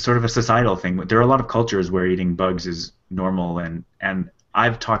again, this is sort of a societal thing. There are a lot of cultures where eating bugs is normal, and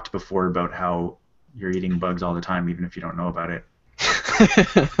I've talked before about how you're eating bugs all the time, even if you don't know about it.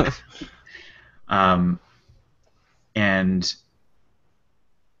 And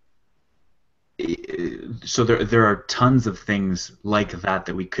so there are tons of things like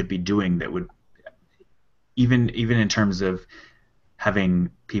that we could be doing that would, even in terms of having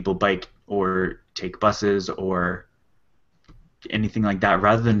people bike or take buses or anything like that,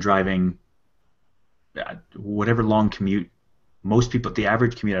 rather than driving whatever long commute. Most people, the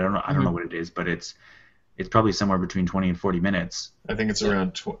average commute, I don't know what it is, but it's probably somewhere between 20 and 40 minutes. I think it's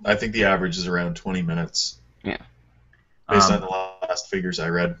around. I think the average is around 20 minutes. Yeah. Based on the last figures I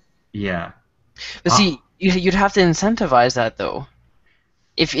read. Yeah. But see, you'd have to incentivize that though.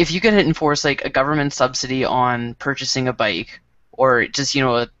 If you could enforce like a government subsidy on purchasing a bike, or just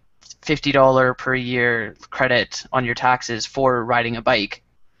a $50 per year credit on your taxes for riding a bike,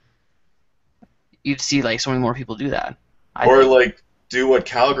 you'd see like so many more people do that. Or like do what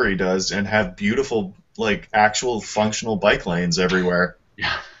Calgary does and have beautiful, like, actual functional bike lanes everywhere.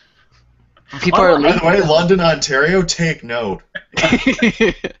 Yeah. People are by the way, London, Ontario, take note.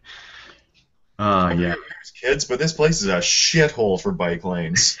 Yeah. Kids, but this place is a shithole for bike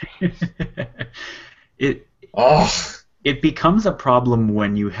lanes. It becomes a problem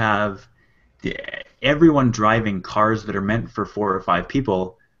when you have everyone driving cars that are meant for 4 or 5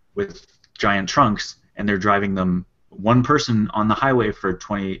 people with giant trunks, and they're driving them one person on the highway for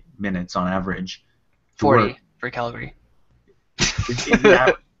 20 minutes on average. 40 for Calgary. Is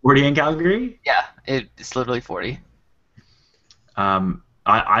that 40 in Calgary? Yeah, it's literally 40.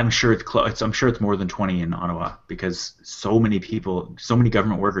 I'm sure it's close. I'm sure it's more than 20 in Ottawa because so many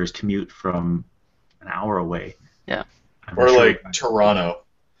government workers commute from an hour away. Yeah. Or like Toronto.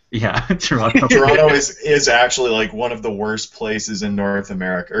 Yeah, Toronto. Toronto is actually like one of the worst places in North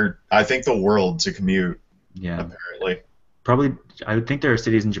America, or I think the world, to commute. Yeah. Apparently. Probably, I would think there are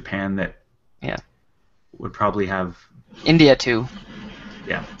cities in Japan that would probably have. India too.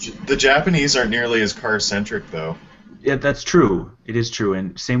 Yeah. The Japanese aren't nearly as car-centric though. Yeah, that's true. It is true,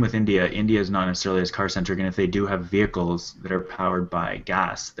 and same with India. India is not necessarily as car-centric, and if they do have vehicles that are powered by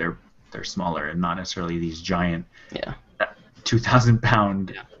gas, they're smaller and not necessarily these giant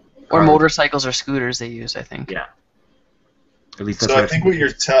 2,000-pound. Yeah. Or motorcycles or scooters they use, I think. Yeah. At least that's so I think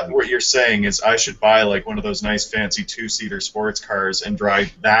what you're saying is I should buy like one of those nice fancy 2-seater sports cars and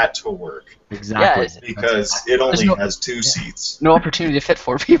drive that to work. Exactly. Yeah, because it only has 2 seats. No opportunity to fit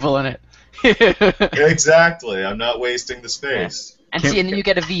 4 people in it. Exactly. I'm not wasting the space. Yeah. And then you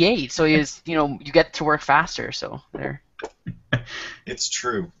get a V8, so you get to work faster. So there. It's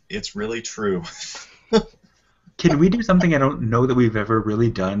true. It's really true. Can we do something I don't know that we've ever really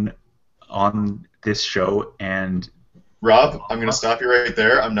done on this show? And Rob, I'm going to stop you right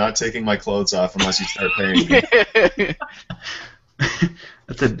there. I'm not taking my clothes off unless you start paying me.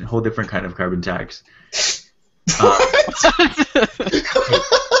 That's a whole different kind of carbon tax.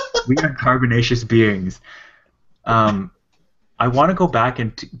 We are carbonaceous beings. I want to go back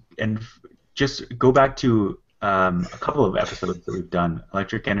and just go back to a couple of episodes that we've done,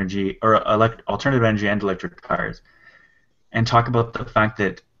 electric energy or alternative energy and electric cars, and talk about the fact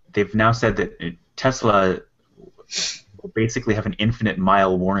that they've now said that Tesla will basically have an infinite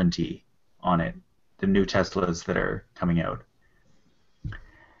mile warranty on it, the new Teslas that are coming out.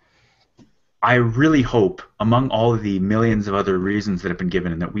 I really hope, among all of the millions of other reasons that have been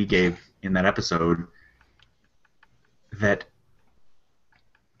given and that we gave in that episode, that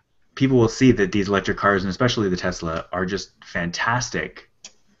people will see that these electric cars, and especially the Tesla, are just fantastic.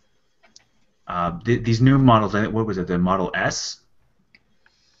 These new models, what was it, the Model S,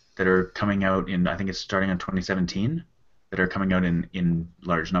 that are coming out in, I think it's starting in 2017, that are coming out in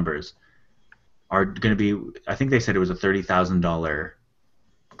large numbers, are going to be, I think they said it was a $30,000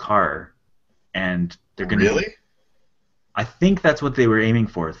 car, and they're going to Really? be, I think that's what they were aiming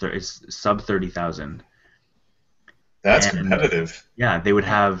for. It's sub 30,000. That's And, competitive. yeah, they would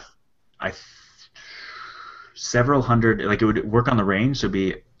have several hundred, like it would work on the range, so it'd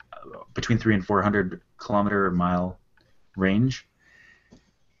be between 300 and 400 kilometer or mile range,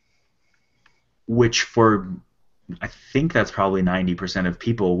 which for, I think that's probably 90% of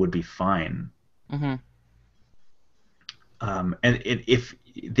people would be fine. Mm-hmm. And if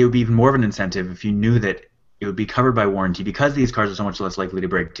there would be even more of an incentive if you knew that it would be covered by warranty, because these cars are so much less likely to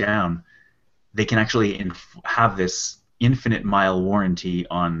break down. They can actually have this infinite mile warranty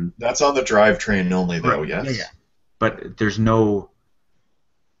on. That's on the drivetrain only, though. Right. Yes. Yeah. But there's no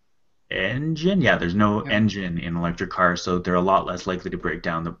engine. Yeah, there's no engine in electric cars, so they're a lot less likely to break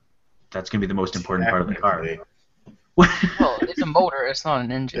down. That's going to be the most important part of the car. Well, it's a motor. It's not an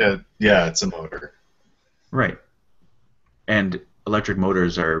engine. Yeah, it's a motor. Right. And electric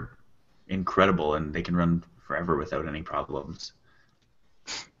motors are incredible, and they can run forever without any problems.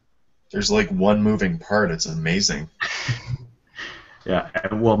 There's like one moving part. It's amazing. Yeah.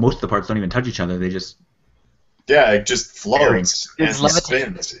 Well, most of the parts don't even touch each other. They just. Yeah, it just floats and It's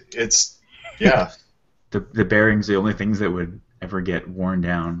levitating. spins. It's yeah. The bearings are the only things that would ever get worn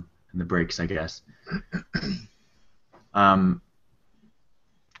down, and the brakes, I guess.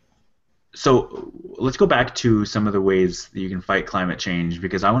 So let's go back to some of the ways that you can fight climate change,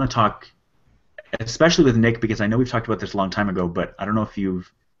 because I want to talk, especially with Nick, because I know we've talked about this a long time ago, but I don't know if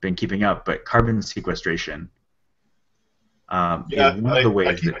you've been keeping up, but carbon sequestration. Yeah, is one of the ways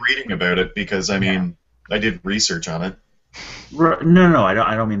I keep reading about it because, I mean, I did research on it. No,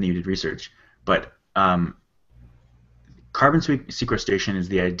 I don't mean that you did research, but carbon sequestration is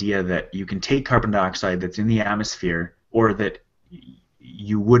the idea that you can take carbon dioxide that's in the atmosphere, or that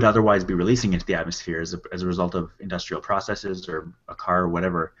you would otherwise be releasing into the atmosphere as a result of industrial processes or a car or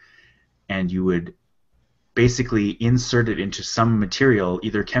whatever, and you would basically insert it into some material,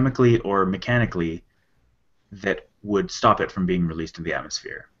 either chemically or mechanically, that would stop it from being released in the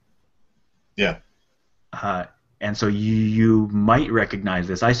atmosphere. Yeah. And so you might recognize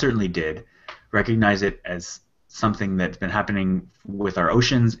this. I certainly did recognize it as something that's been happening with our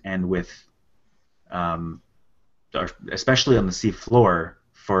oceans and with, especially on the sea floor,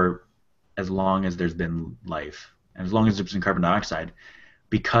 for as long as there's been life and as long as there's been carbon dioxide,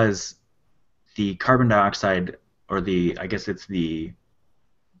 because the carbon dioxide, or I guess it's the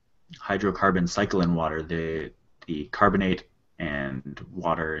hydrocarbon cycle in water, the carbonate and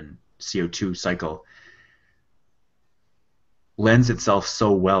water and CO2 cycle, lends itself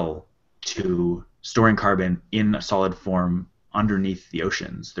so well to storing carbon in a solid form underneath the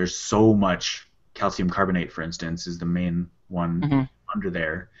oceans. There's so much calcium carbonate, for instance, is the main one under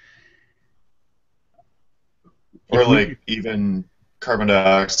there. Or like even carbon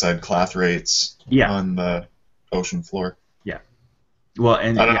dioxide clathrates on the ocean floor. Yeah. Well,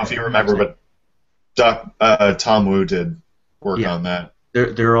 and I don't know if you remember, but Tom Wu did work on that.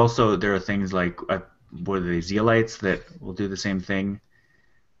 There are things like what are they, zeolites, that will do the same thing.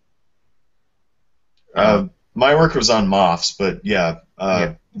 My work was on moths, but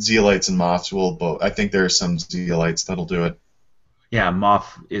zeolites and moths will both. I think there are some zeolites that'll do it. Yeah,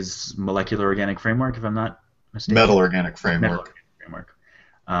 moth is molecular organic framework, if I'm not mistaken. Metal organic framework. Metal organic framework.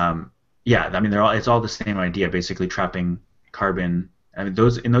 Yeah, I mean it's all the same idea, basically trapping carbon. I mean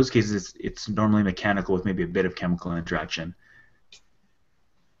in those cases it's normally mechanical with maybe a bit of chemical interaction.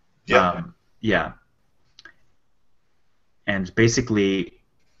 Yeah. Yeah. And basically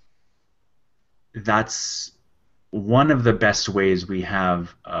that's one of the best ways we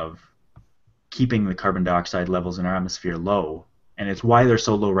have of keeping the carbon dioxide levels in our atmosphere low, and it's why they're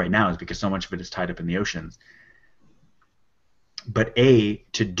so low right now, is because so much of it is tied up in the oceans. But to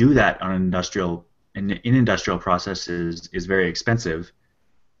do that on in industrial processes is very expensive,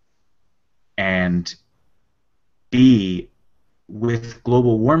 and B, with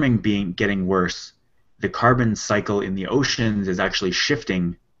global warming getting worse, the carbon cycle in the oceans is actually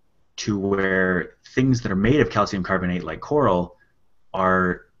shifting to where things that are made of calcium carbonate, like coral,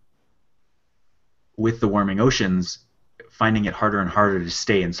 are, with the warming oceans, finding it harder and harder to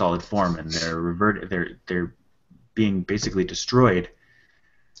stay in solid form, and they're being basically destroyed.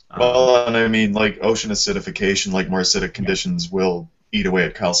 Well, and I mean, like ocean acidification, like more acidic conditions will eat away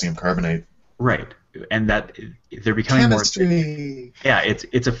at calcium carbonate. Right, and that they're becoming Chemistry. more acidic. Yeah,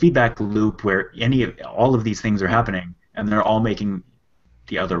 it's a feedback loop where all of these things are happening, and they're all making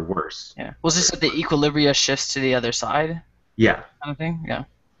the other worse. Yeah. Was this that the equilibria shifts to the other side? Yeah. Kind of thing? Yeah.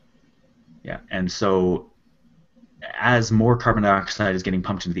 Yeah, and so as more carbon dioxide is getting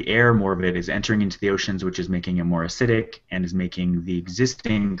pumped into the air, more of it is entering into the oceans, which is making it more acidic and is making the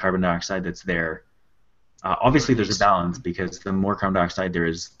existing carbon dioxide that's there. Obviously, there's a balance, because the more carbon dioxide there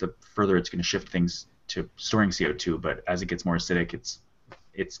is, the further it's going to shift things to storing CO2. But as it gets more acidic,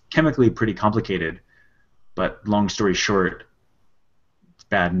 it's chemically pretty complicated. But long story short, it's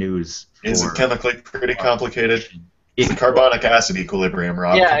bad news. Is it chemically pretty complicated? It's the carbonic acid equilibrium,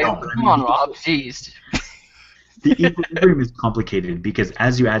 Rob. Yeah, come on, Rob. Jeez. The equilibrium is complicated because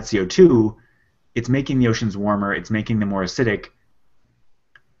as you add CO2, it's making the oceans warmer, it's making them more acidic.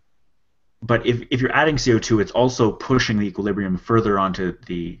 But if you're adding CO2, it's also pushing the equilibrium further onto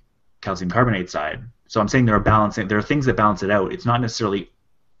the calcium carbonate side. So I'm saying there are things that balance it out. It's not necessarily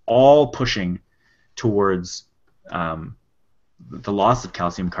all pushing towards the loss of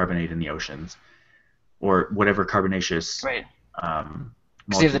calcium carbonate in the oceans, or whatever carbonaceous. Right.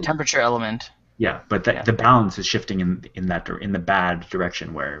 Because you have the temperature element. Yeah, but the balance is shifting in the bad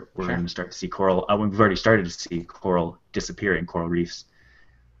direction, where we're going to start to see coral. We've already started to see coral disappear in coral reefs,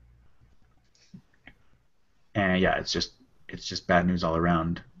 and yeah, it's just bad news all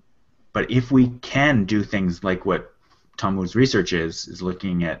around. But if we can do things like what Tom Wood's research is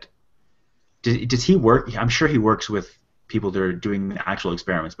looking at, does he work? I'm sure he works with people that are doing the actual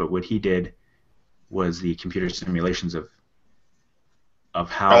experiments, but what he did was the computer simulations of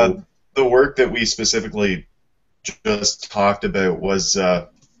how. The work that we specifically just talked about was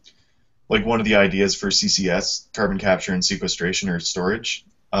like one of the ideas for CCS, carbon capture and sequestration or storage,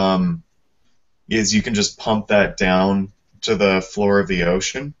 is you can just pump that down to the floor of the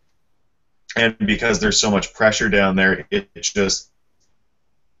ocean, and because there's so much pressure down there, it just,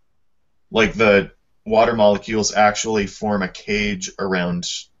 like, the water molecules actually form a cage around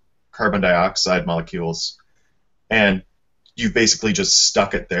carbon dioxide molecules, and you've basically just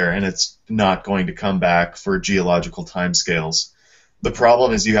stuck it there, and it's not going to come back for geological timescales. The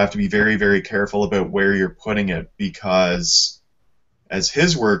problem is you have to be very, very careful about where you're putting it, because, as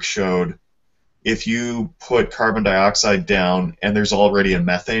his work showed, if you put carbon dioxide down and there's already a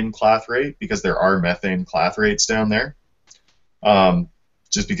methane clathrate, because there are methane clathrates down there,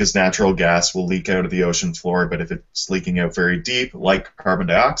 just because natural gas will leak out of the ocean floor, but if it's leaking out very deep, like carbon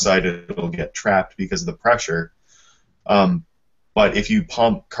dioxide, it'll get trapped because of the pressure. But if you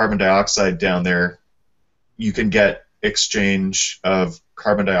pump carbon dioxide down there, you can get exchange of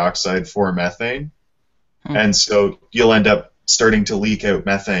carbon dioxide for methane, and so you'll end up starting to leak out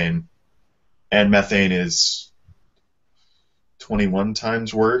methane, and methane is 21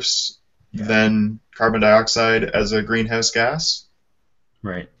 times worse than carbon dioxide as a greenhouse gas.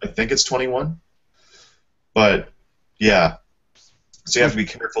 Right. I think it's 21. But, yeah. So you have to be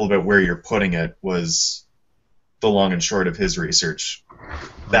careful about where you're putting it, was the long and short of his research,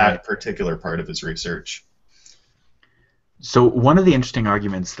 that particular part of his research. So one of the interesting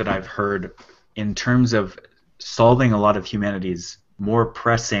arguments that I've heard in terms of solving a lot of humanity's more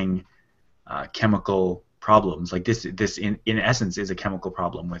pressing chemical problems, like this in essence is a chemical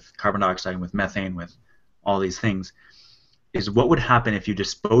problem with carbon dioxide and with methane, with all these things, is what would happen if you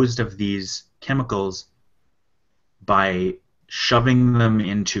disposed of these chemicals by shoving them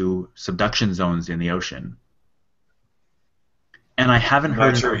into subduction zones in the ocean. And I haven't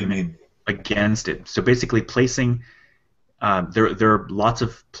heard an argument against it. So basically placing, there are lots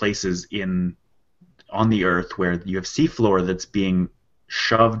of places on the Earth where you have seafloor that's being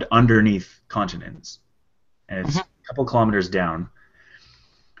shoved underneath continents. And it's a couple kilometers down.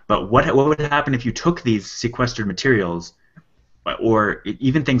 But what would happen if you took these sequestered materials, or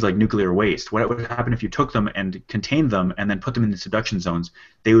even things like nuclear waste? What would happen if you took them and contained them and then put them in the subduction zones?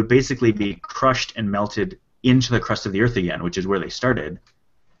 They would basically be crushed and melted into the crust of the Earth again, which is where they started.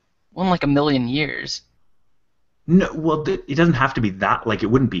 Well, in like a million years. No, well, it doesn't have to be that. Like, it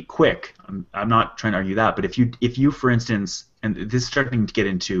wouldn't be quick. I'm not trying to argue that. But if you, for instance, and this is starting to get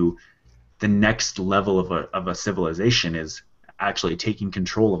into the next level of a civilization, is actually taking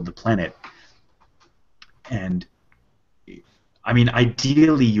control of the planet. And I mean,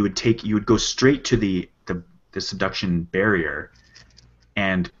 ideally, you would go straight to the subduction barrier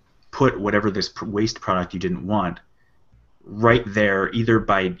and put whatever this waste product you didn't want right there,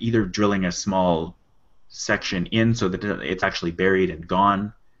 either drilling a small section in so that it's actually buried and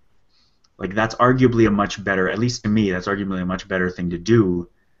gone. Like, that's arguably a much better, at least to me, that's arguably a much better thing to do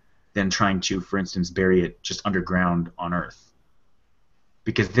than trying to, for instance, bury it just underground on Earth.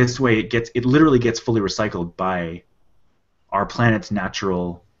 Because this way it literally gets fully recycled by our planet's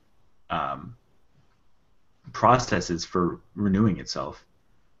natural processes for renewing itself.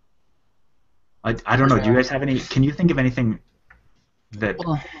 I don't know. Do you guys have any? Can you think of anything that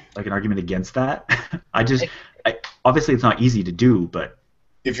like an argument against that? Obviously it's not easy to do, but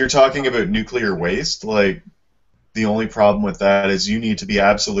if you're talking about nuclear waste, like the only problem with that is you need to be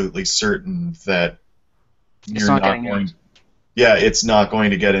absolutely certain that it's not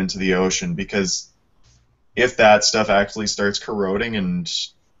going to get into the ocean, because if that stuff actually starts corroding and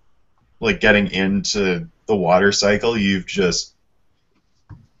like getting into the water cycle, you've just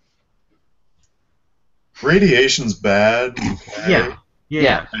radiation's bad.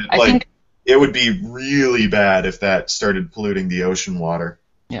 Yeah. I think it would be really bad if that started polluting the ocean water.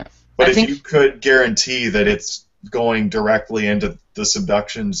 Yeah. But if you could guarantee that it's going directly into the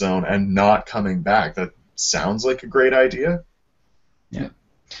subduction zone and not coming back, that sounds like a great idea. Yeah.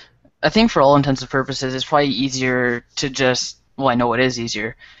 I think for all intents and purposes, it's probably easier to just, well, I know it is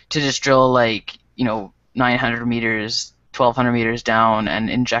easier, to just drill 900 meters, 1,200 meters down and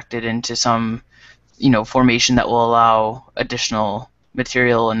inject it into some, formation that will allow additional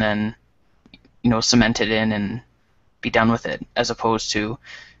material and then, cement it in and be done with it, as opposed to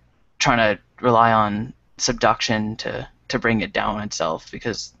trying to rely on subduction to bring it down itself,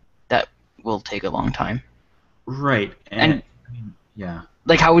 because that will take a long time. Right. And yeah.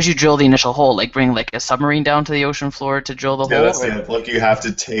 Like, how would you drill the initial hole? Like, bring a submarine down to the ocean floor to drill the hole? Yeah, that's it. Like, you have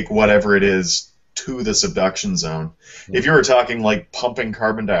to take whatever it is to the subduction zone. Yeah. If you were talking like pumping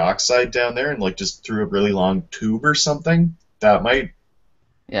carbon dioxide down there and like just through a really long tube or something, that might.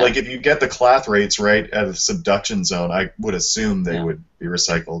 Yeah. Like, if you get the clathorates right at the subduction zone, I would assume they would be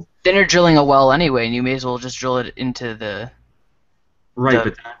recycled. Then you're drilling a well anyway, and you may as well just drill it into the. Right,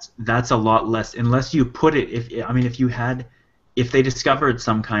 but that's a lot less, unless you put it. If they discovered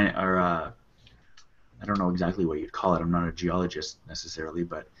some kind of, I don't know exactly what you'd call it. I'm not a geologist necessarily,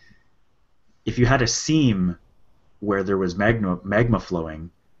 but if you had a seam where there was magma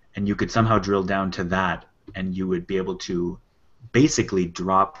flowing, and you could somehow drill down to that, and you would be able to basically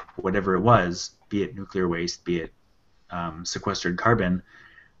drop whatever it was, be it nuclear waste, be it sequestered carbon,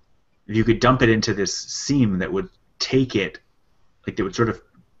 you could dump it into this seam that would take it, like it would sort of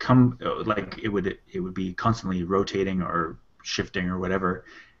come, like it would be constantly rotating or shifting or whatever,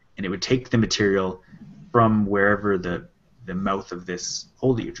 and it would take the material from wherever the mouth of this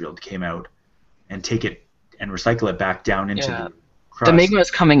hole that you drilled came out and take it and recycle it back down into the crust. The magma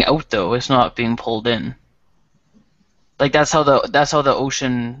is coming out though, it's not being pulled in. Like that's how the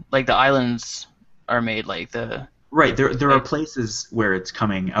ocean, like the islands are made, like the Right, there are places where it's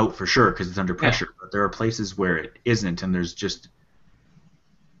coming out for sure because it's under pressure, but there are places where it isn't, and there's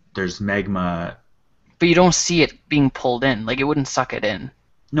magma. But you don't see it being pulled in. Like, it wouldn't suck it in.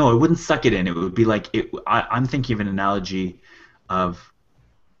 No, it wouldn't suck it in. It would be like I'm thinking of an analogy of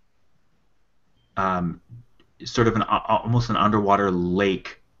sort of almost an underwater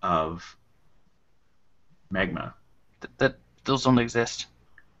lake of magma. Those don't exist.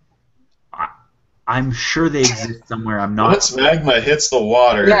 I'm sure they exist somewhere. I'm not. Once magma hits the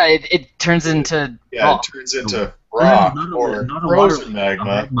water, it turns into it turns into rock or frozen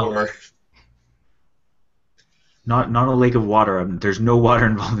magma, or not a lake of water. There's no water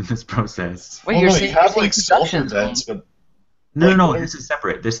involved in this process. Wait, you have like sulfur vents, but no, this is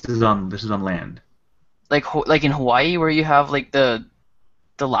separate. This is on land. Like in Hawaii, where you have like the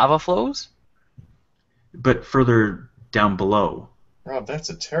lava flows, but further down below. Rob, that's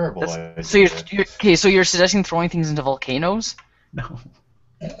a terrible idea. So you're suggesting throwing things into volcanoes? No.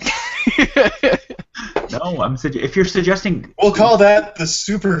 No, if you're suggesting... We'll call that the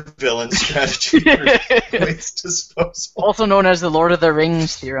supervillain strategy for waste disposal. Also known as the Lord of the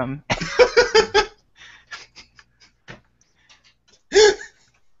Rings theorem.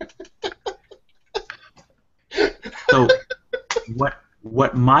 So,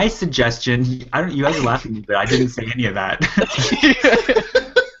 what my suggestion... you guys are laughing at me, but I didn't say any of that.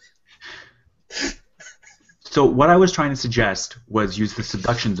 So what I was trying to suggest was use the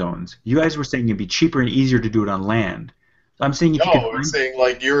subduction zones. You guys were saying it'd be cheaper and easier to do it on land. So I'm saying I'm saying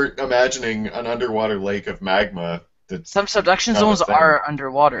like you're imagining an underwater lake of magma. Some subduction zones are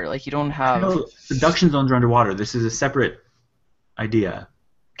underwater. Like you don't have. No, subduction zones are underwater. This is a separate idea.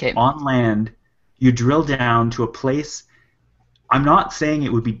 Okay. On land, you drill down to a place. I'm not saying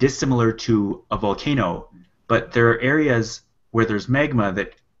it would be dissimilar to a volcano, but there are areas where there's magma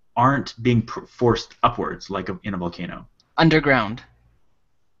that aren't being forced upwards like in a volcano. Underground.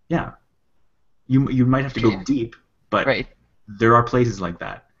 Yeah. You might have to go deep, but Right. there are places like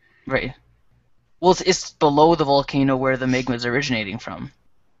that. Right. Well, it's below the volcano where the magma is originating from.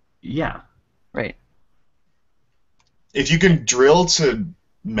 Yeah. Right. If you can drill to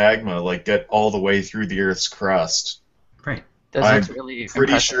magma, like get all the way through the Earth's crust, Right. That's really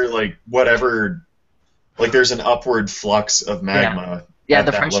pretty impressive. sure like whatever, like there's an upward flux of magma. Yeah, at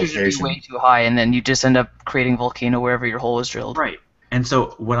the that pressure should be location. way too high, and then you just end up creating volcano wherever your hole is drilled. Right. And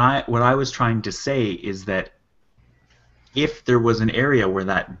so what I was trying to say is that if there was an area where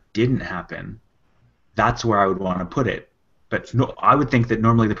that didn't happen, that's where I would want to put it. But no, I would think that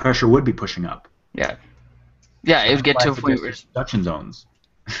normally the pressure would be pushing up. Yeah. Yeah, it would get to a point where... Subduction zones.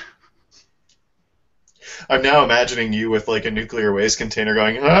 I'm now imagining you with like a nuclear waste container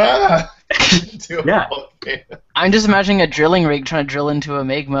going, ah! Yeah. I'm just imagining a drilling rig trying to drill into a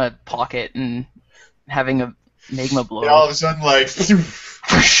magma pocket and having a magma blow. And all of a sudden, like,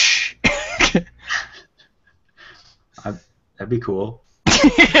 That'd be cool.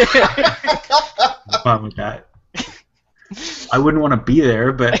 Fun with that. I wouldn't want to be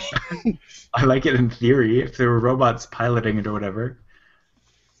there, but I like it in theory. If there were robots piloting it or whatever.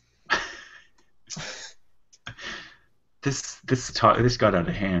 This got out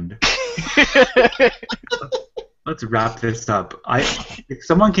of hand. Let's wrap this up. If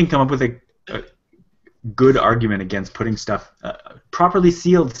someone can come up with a good argument against putting stuff, properly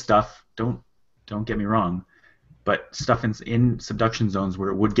sealed stuff, don't get me wrong, but stuff in subduction zones where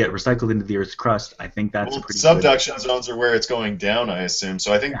it would get recycled into the Earth's crust, I think that's a pretty subduction zones are where it's going down, I assume.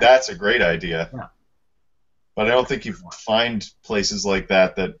 So I think that's a great idea. Yeah. But I don't think you find places like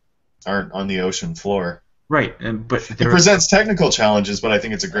that that aren't on the ocean floor. Right, but it presents technical challenges, but I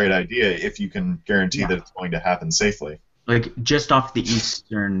think it's a great idea if you can guarantee that it's going to happen safely. Like just off the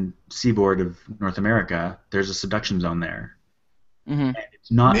eastern seaboard of North America, there's a subduction zone there. Mm-hmm. And it's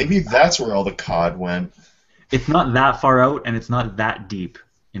not. Maybe that's where all the cod went. It's not that far out, and it's not that deep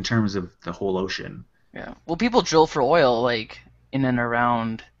in terms of the whole ocean. Yeah. Well, people drill for oil like in and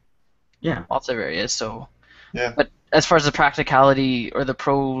around. Yeah. Lots of areas. So. Yeah. But as far as the practicality or the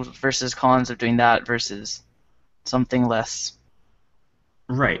pros versus cons of doing that versus something less.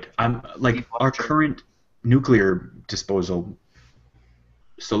 Right. Like our current nuclear disposal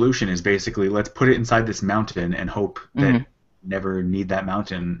solution is basically let's put it inside this mountain and hope that we never need that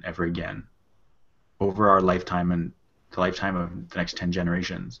mountain ever again over our lifetime and the lifetime of the next 10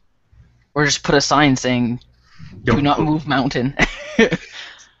 generations. Or just put a sign saying, do not move mountain.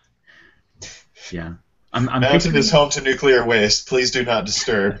 Yeah. Mountain is home to nuclear waste. Please do not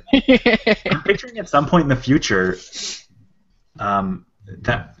disturb. I'm picturing at some point in the future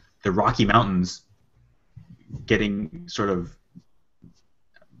that the Rocky Mountains getting sort of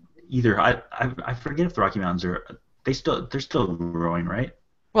either I forget if the Rocky Mountains they're still growing, right?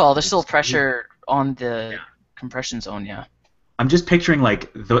 Well, there's still pressure on the compression zone, yeah. I'm just picturing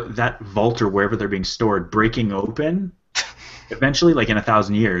like that vault or wherever they're being stored breaking open eventually, like in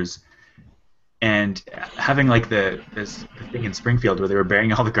 1,000 years. And having like this thing in Springfield where they were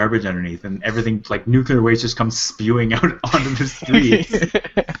burying all the garbage underneath, and everything like nuclear waste just comes spewing out onto the streets.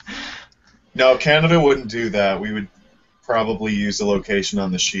 No, Canada wouldn't do that. We would probably use a location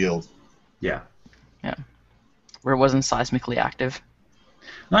on the shield. Yeah. Yeah. Where it wasn't seismically active.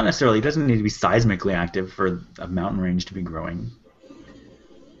 Not necessarily. It doesn't need to be seismically active for a mountain range to be growing.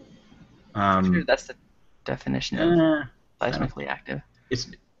 Sure, that's the definition of seismically active.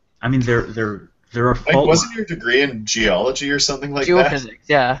 I mean, there are fault. Like, wasn't your degree in geology or something like Geophysics,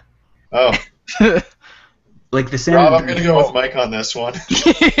 yeah. Oh. Like the San Rob, I'm going to go with Mike on this one.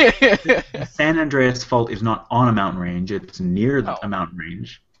 The San Andreas Fault is not on a mountain range; it's near a mountain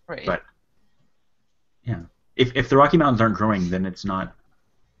range. Right. But yeah, if the Rocky Mountains aren't growing, then it's not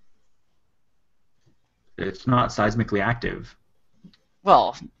seismically active.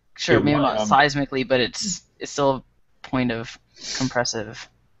 Well, sure, maybe not seismically, but it's still a point of compressive.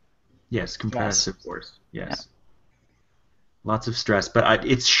 Yes, compressive force. Yes. Yeah. Lots of stress, but I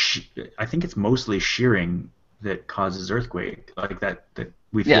think it's mostly shearing that causes earthquake, like that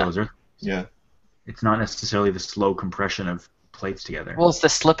we feel as earthquakes. Yeah. It's not necessarily the slow compression of plates together. Well, it's the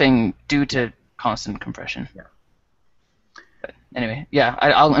slipping due to constant compression. Yeah. But anyway, yeah,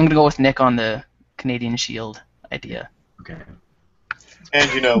 I'm going to go with Nick on the Canadian Shield idea. Okay. And,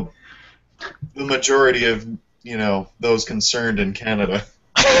 the majority of, those concerned in Canada.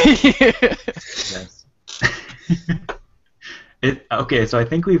 Yes. Okay, so I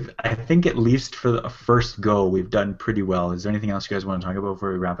think at least for the first go, we've done pretty well. Is there anything else you guys want to talk about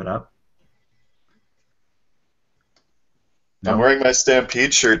before we wrap it up? I'm No? wearing my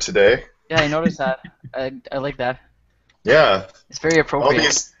Stampede shirt today. Yeah, I noticed that. I like that. Yeah, It's very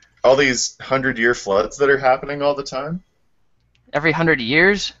appropriate. all these 100-year floods that are happening all the time. Every 100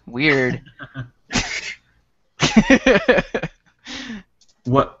 years? Weird.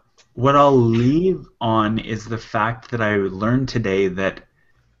 What I'll leave on is the fact that I learned today that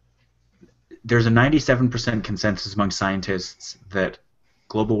there's a 97% consensus among scientists that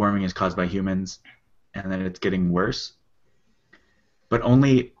global warming is caused by humans and that it's getting worse. But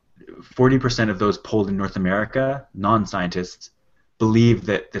only 40% of those polled in North America, non-scientists, believe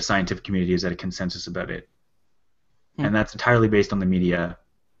that the scientific community is at a consensus about it. And that's entirely based on the media,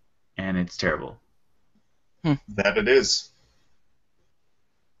 and it's terrible. That it is.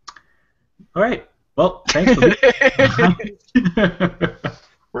 All right. Well, thanks for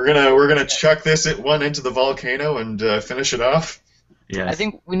We're gonna chuck this one into the volcano and finish it off. Yes. I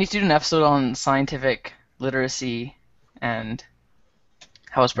think we need to do an episode on scientific literacy and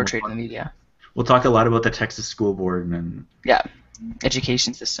how it's portrayed in the media. We'll talk a lot about the Texas school board and Yeah,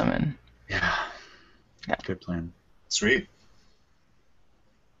 education system and yeah. Yeah. Good plan. Sweet.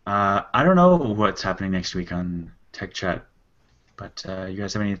 I don't know what's happening next week on Tech Chat, but you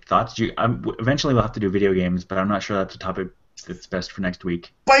guys have any thoughts? Eventually we'll have to do video games, but I'm not sure that's a topic that's best for next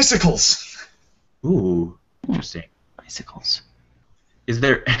week. Bicycles. Ooh, interesting. bicycles. Is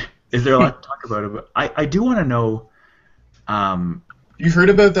there a lot to talk about? I do want to know. You heard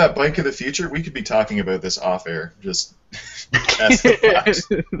about that bike of the future? We could be talking about this off air. Just as the fact.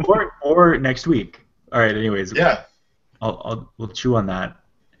 or next week. All right. Anyways. Yeah. We'll chew on that.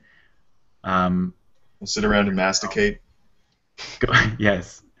 We'll sit around and masticate.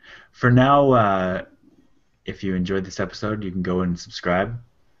 Yes. For now, if you enjoyed this episode, you can go and subscribe.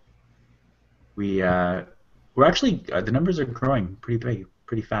 We're actually the numbers are growing pretty big,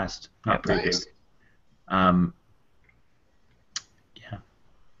 pretty fast. Not pretty Nice. big. Yeah.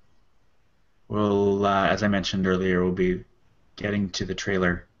 We'll, as I mentioned earlier, we'll be getting to the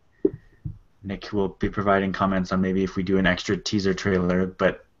trailer. Nick will be providing comments on maybe if we do an extra teaser trailer,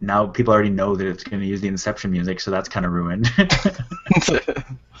 but now people already know that it's going to use the Inception music, so that's kind of ruined.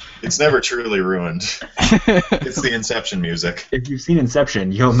 It's never truly ruined. It's the Inception music. If you've seen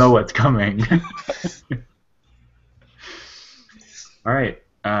Inception, you'll know what's coming. All right.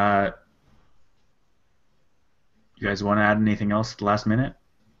 You guys want to add anything else at the last minute?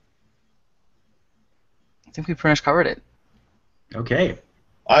 I think we pretty much covered it. Okay.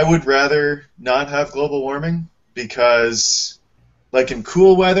 I would rather not have global warming because, like in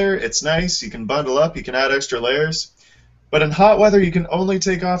cool weather, it's nice. You can bundle up. You can add extra layers. But in hot weather, you can only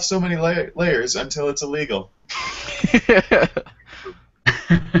take off so many layers until it's illegal.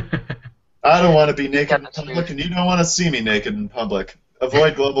 I don't want to be naked in public, and you don't want to see me naked in public.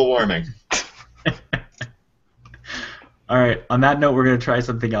 Avoid global warming. All right. On that note, we're gonna try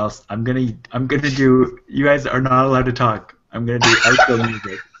something else. I'm gonna do. You guys are not allowed to talk. I'm gonna do outro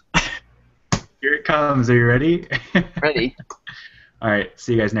music. Here it comes. Are you ready? Ready. All right.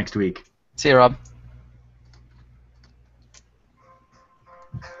 See you guys next week. See you, Rob.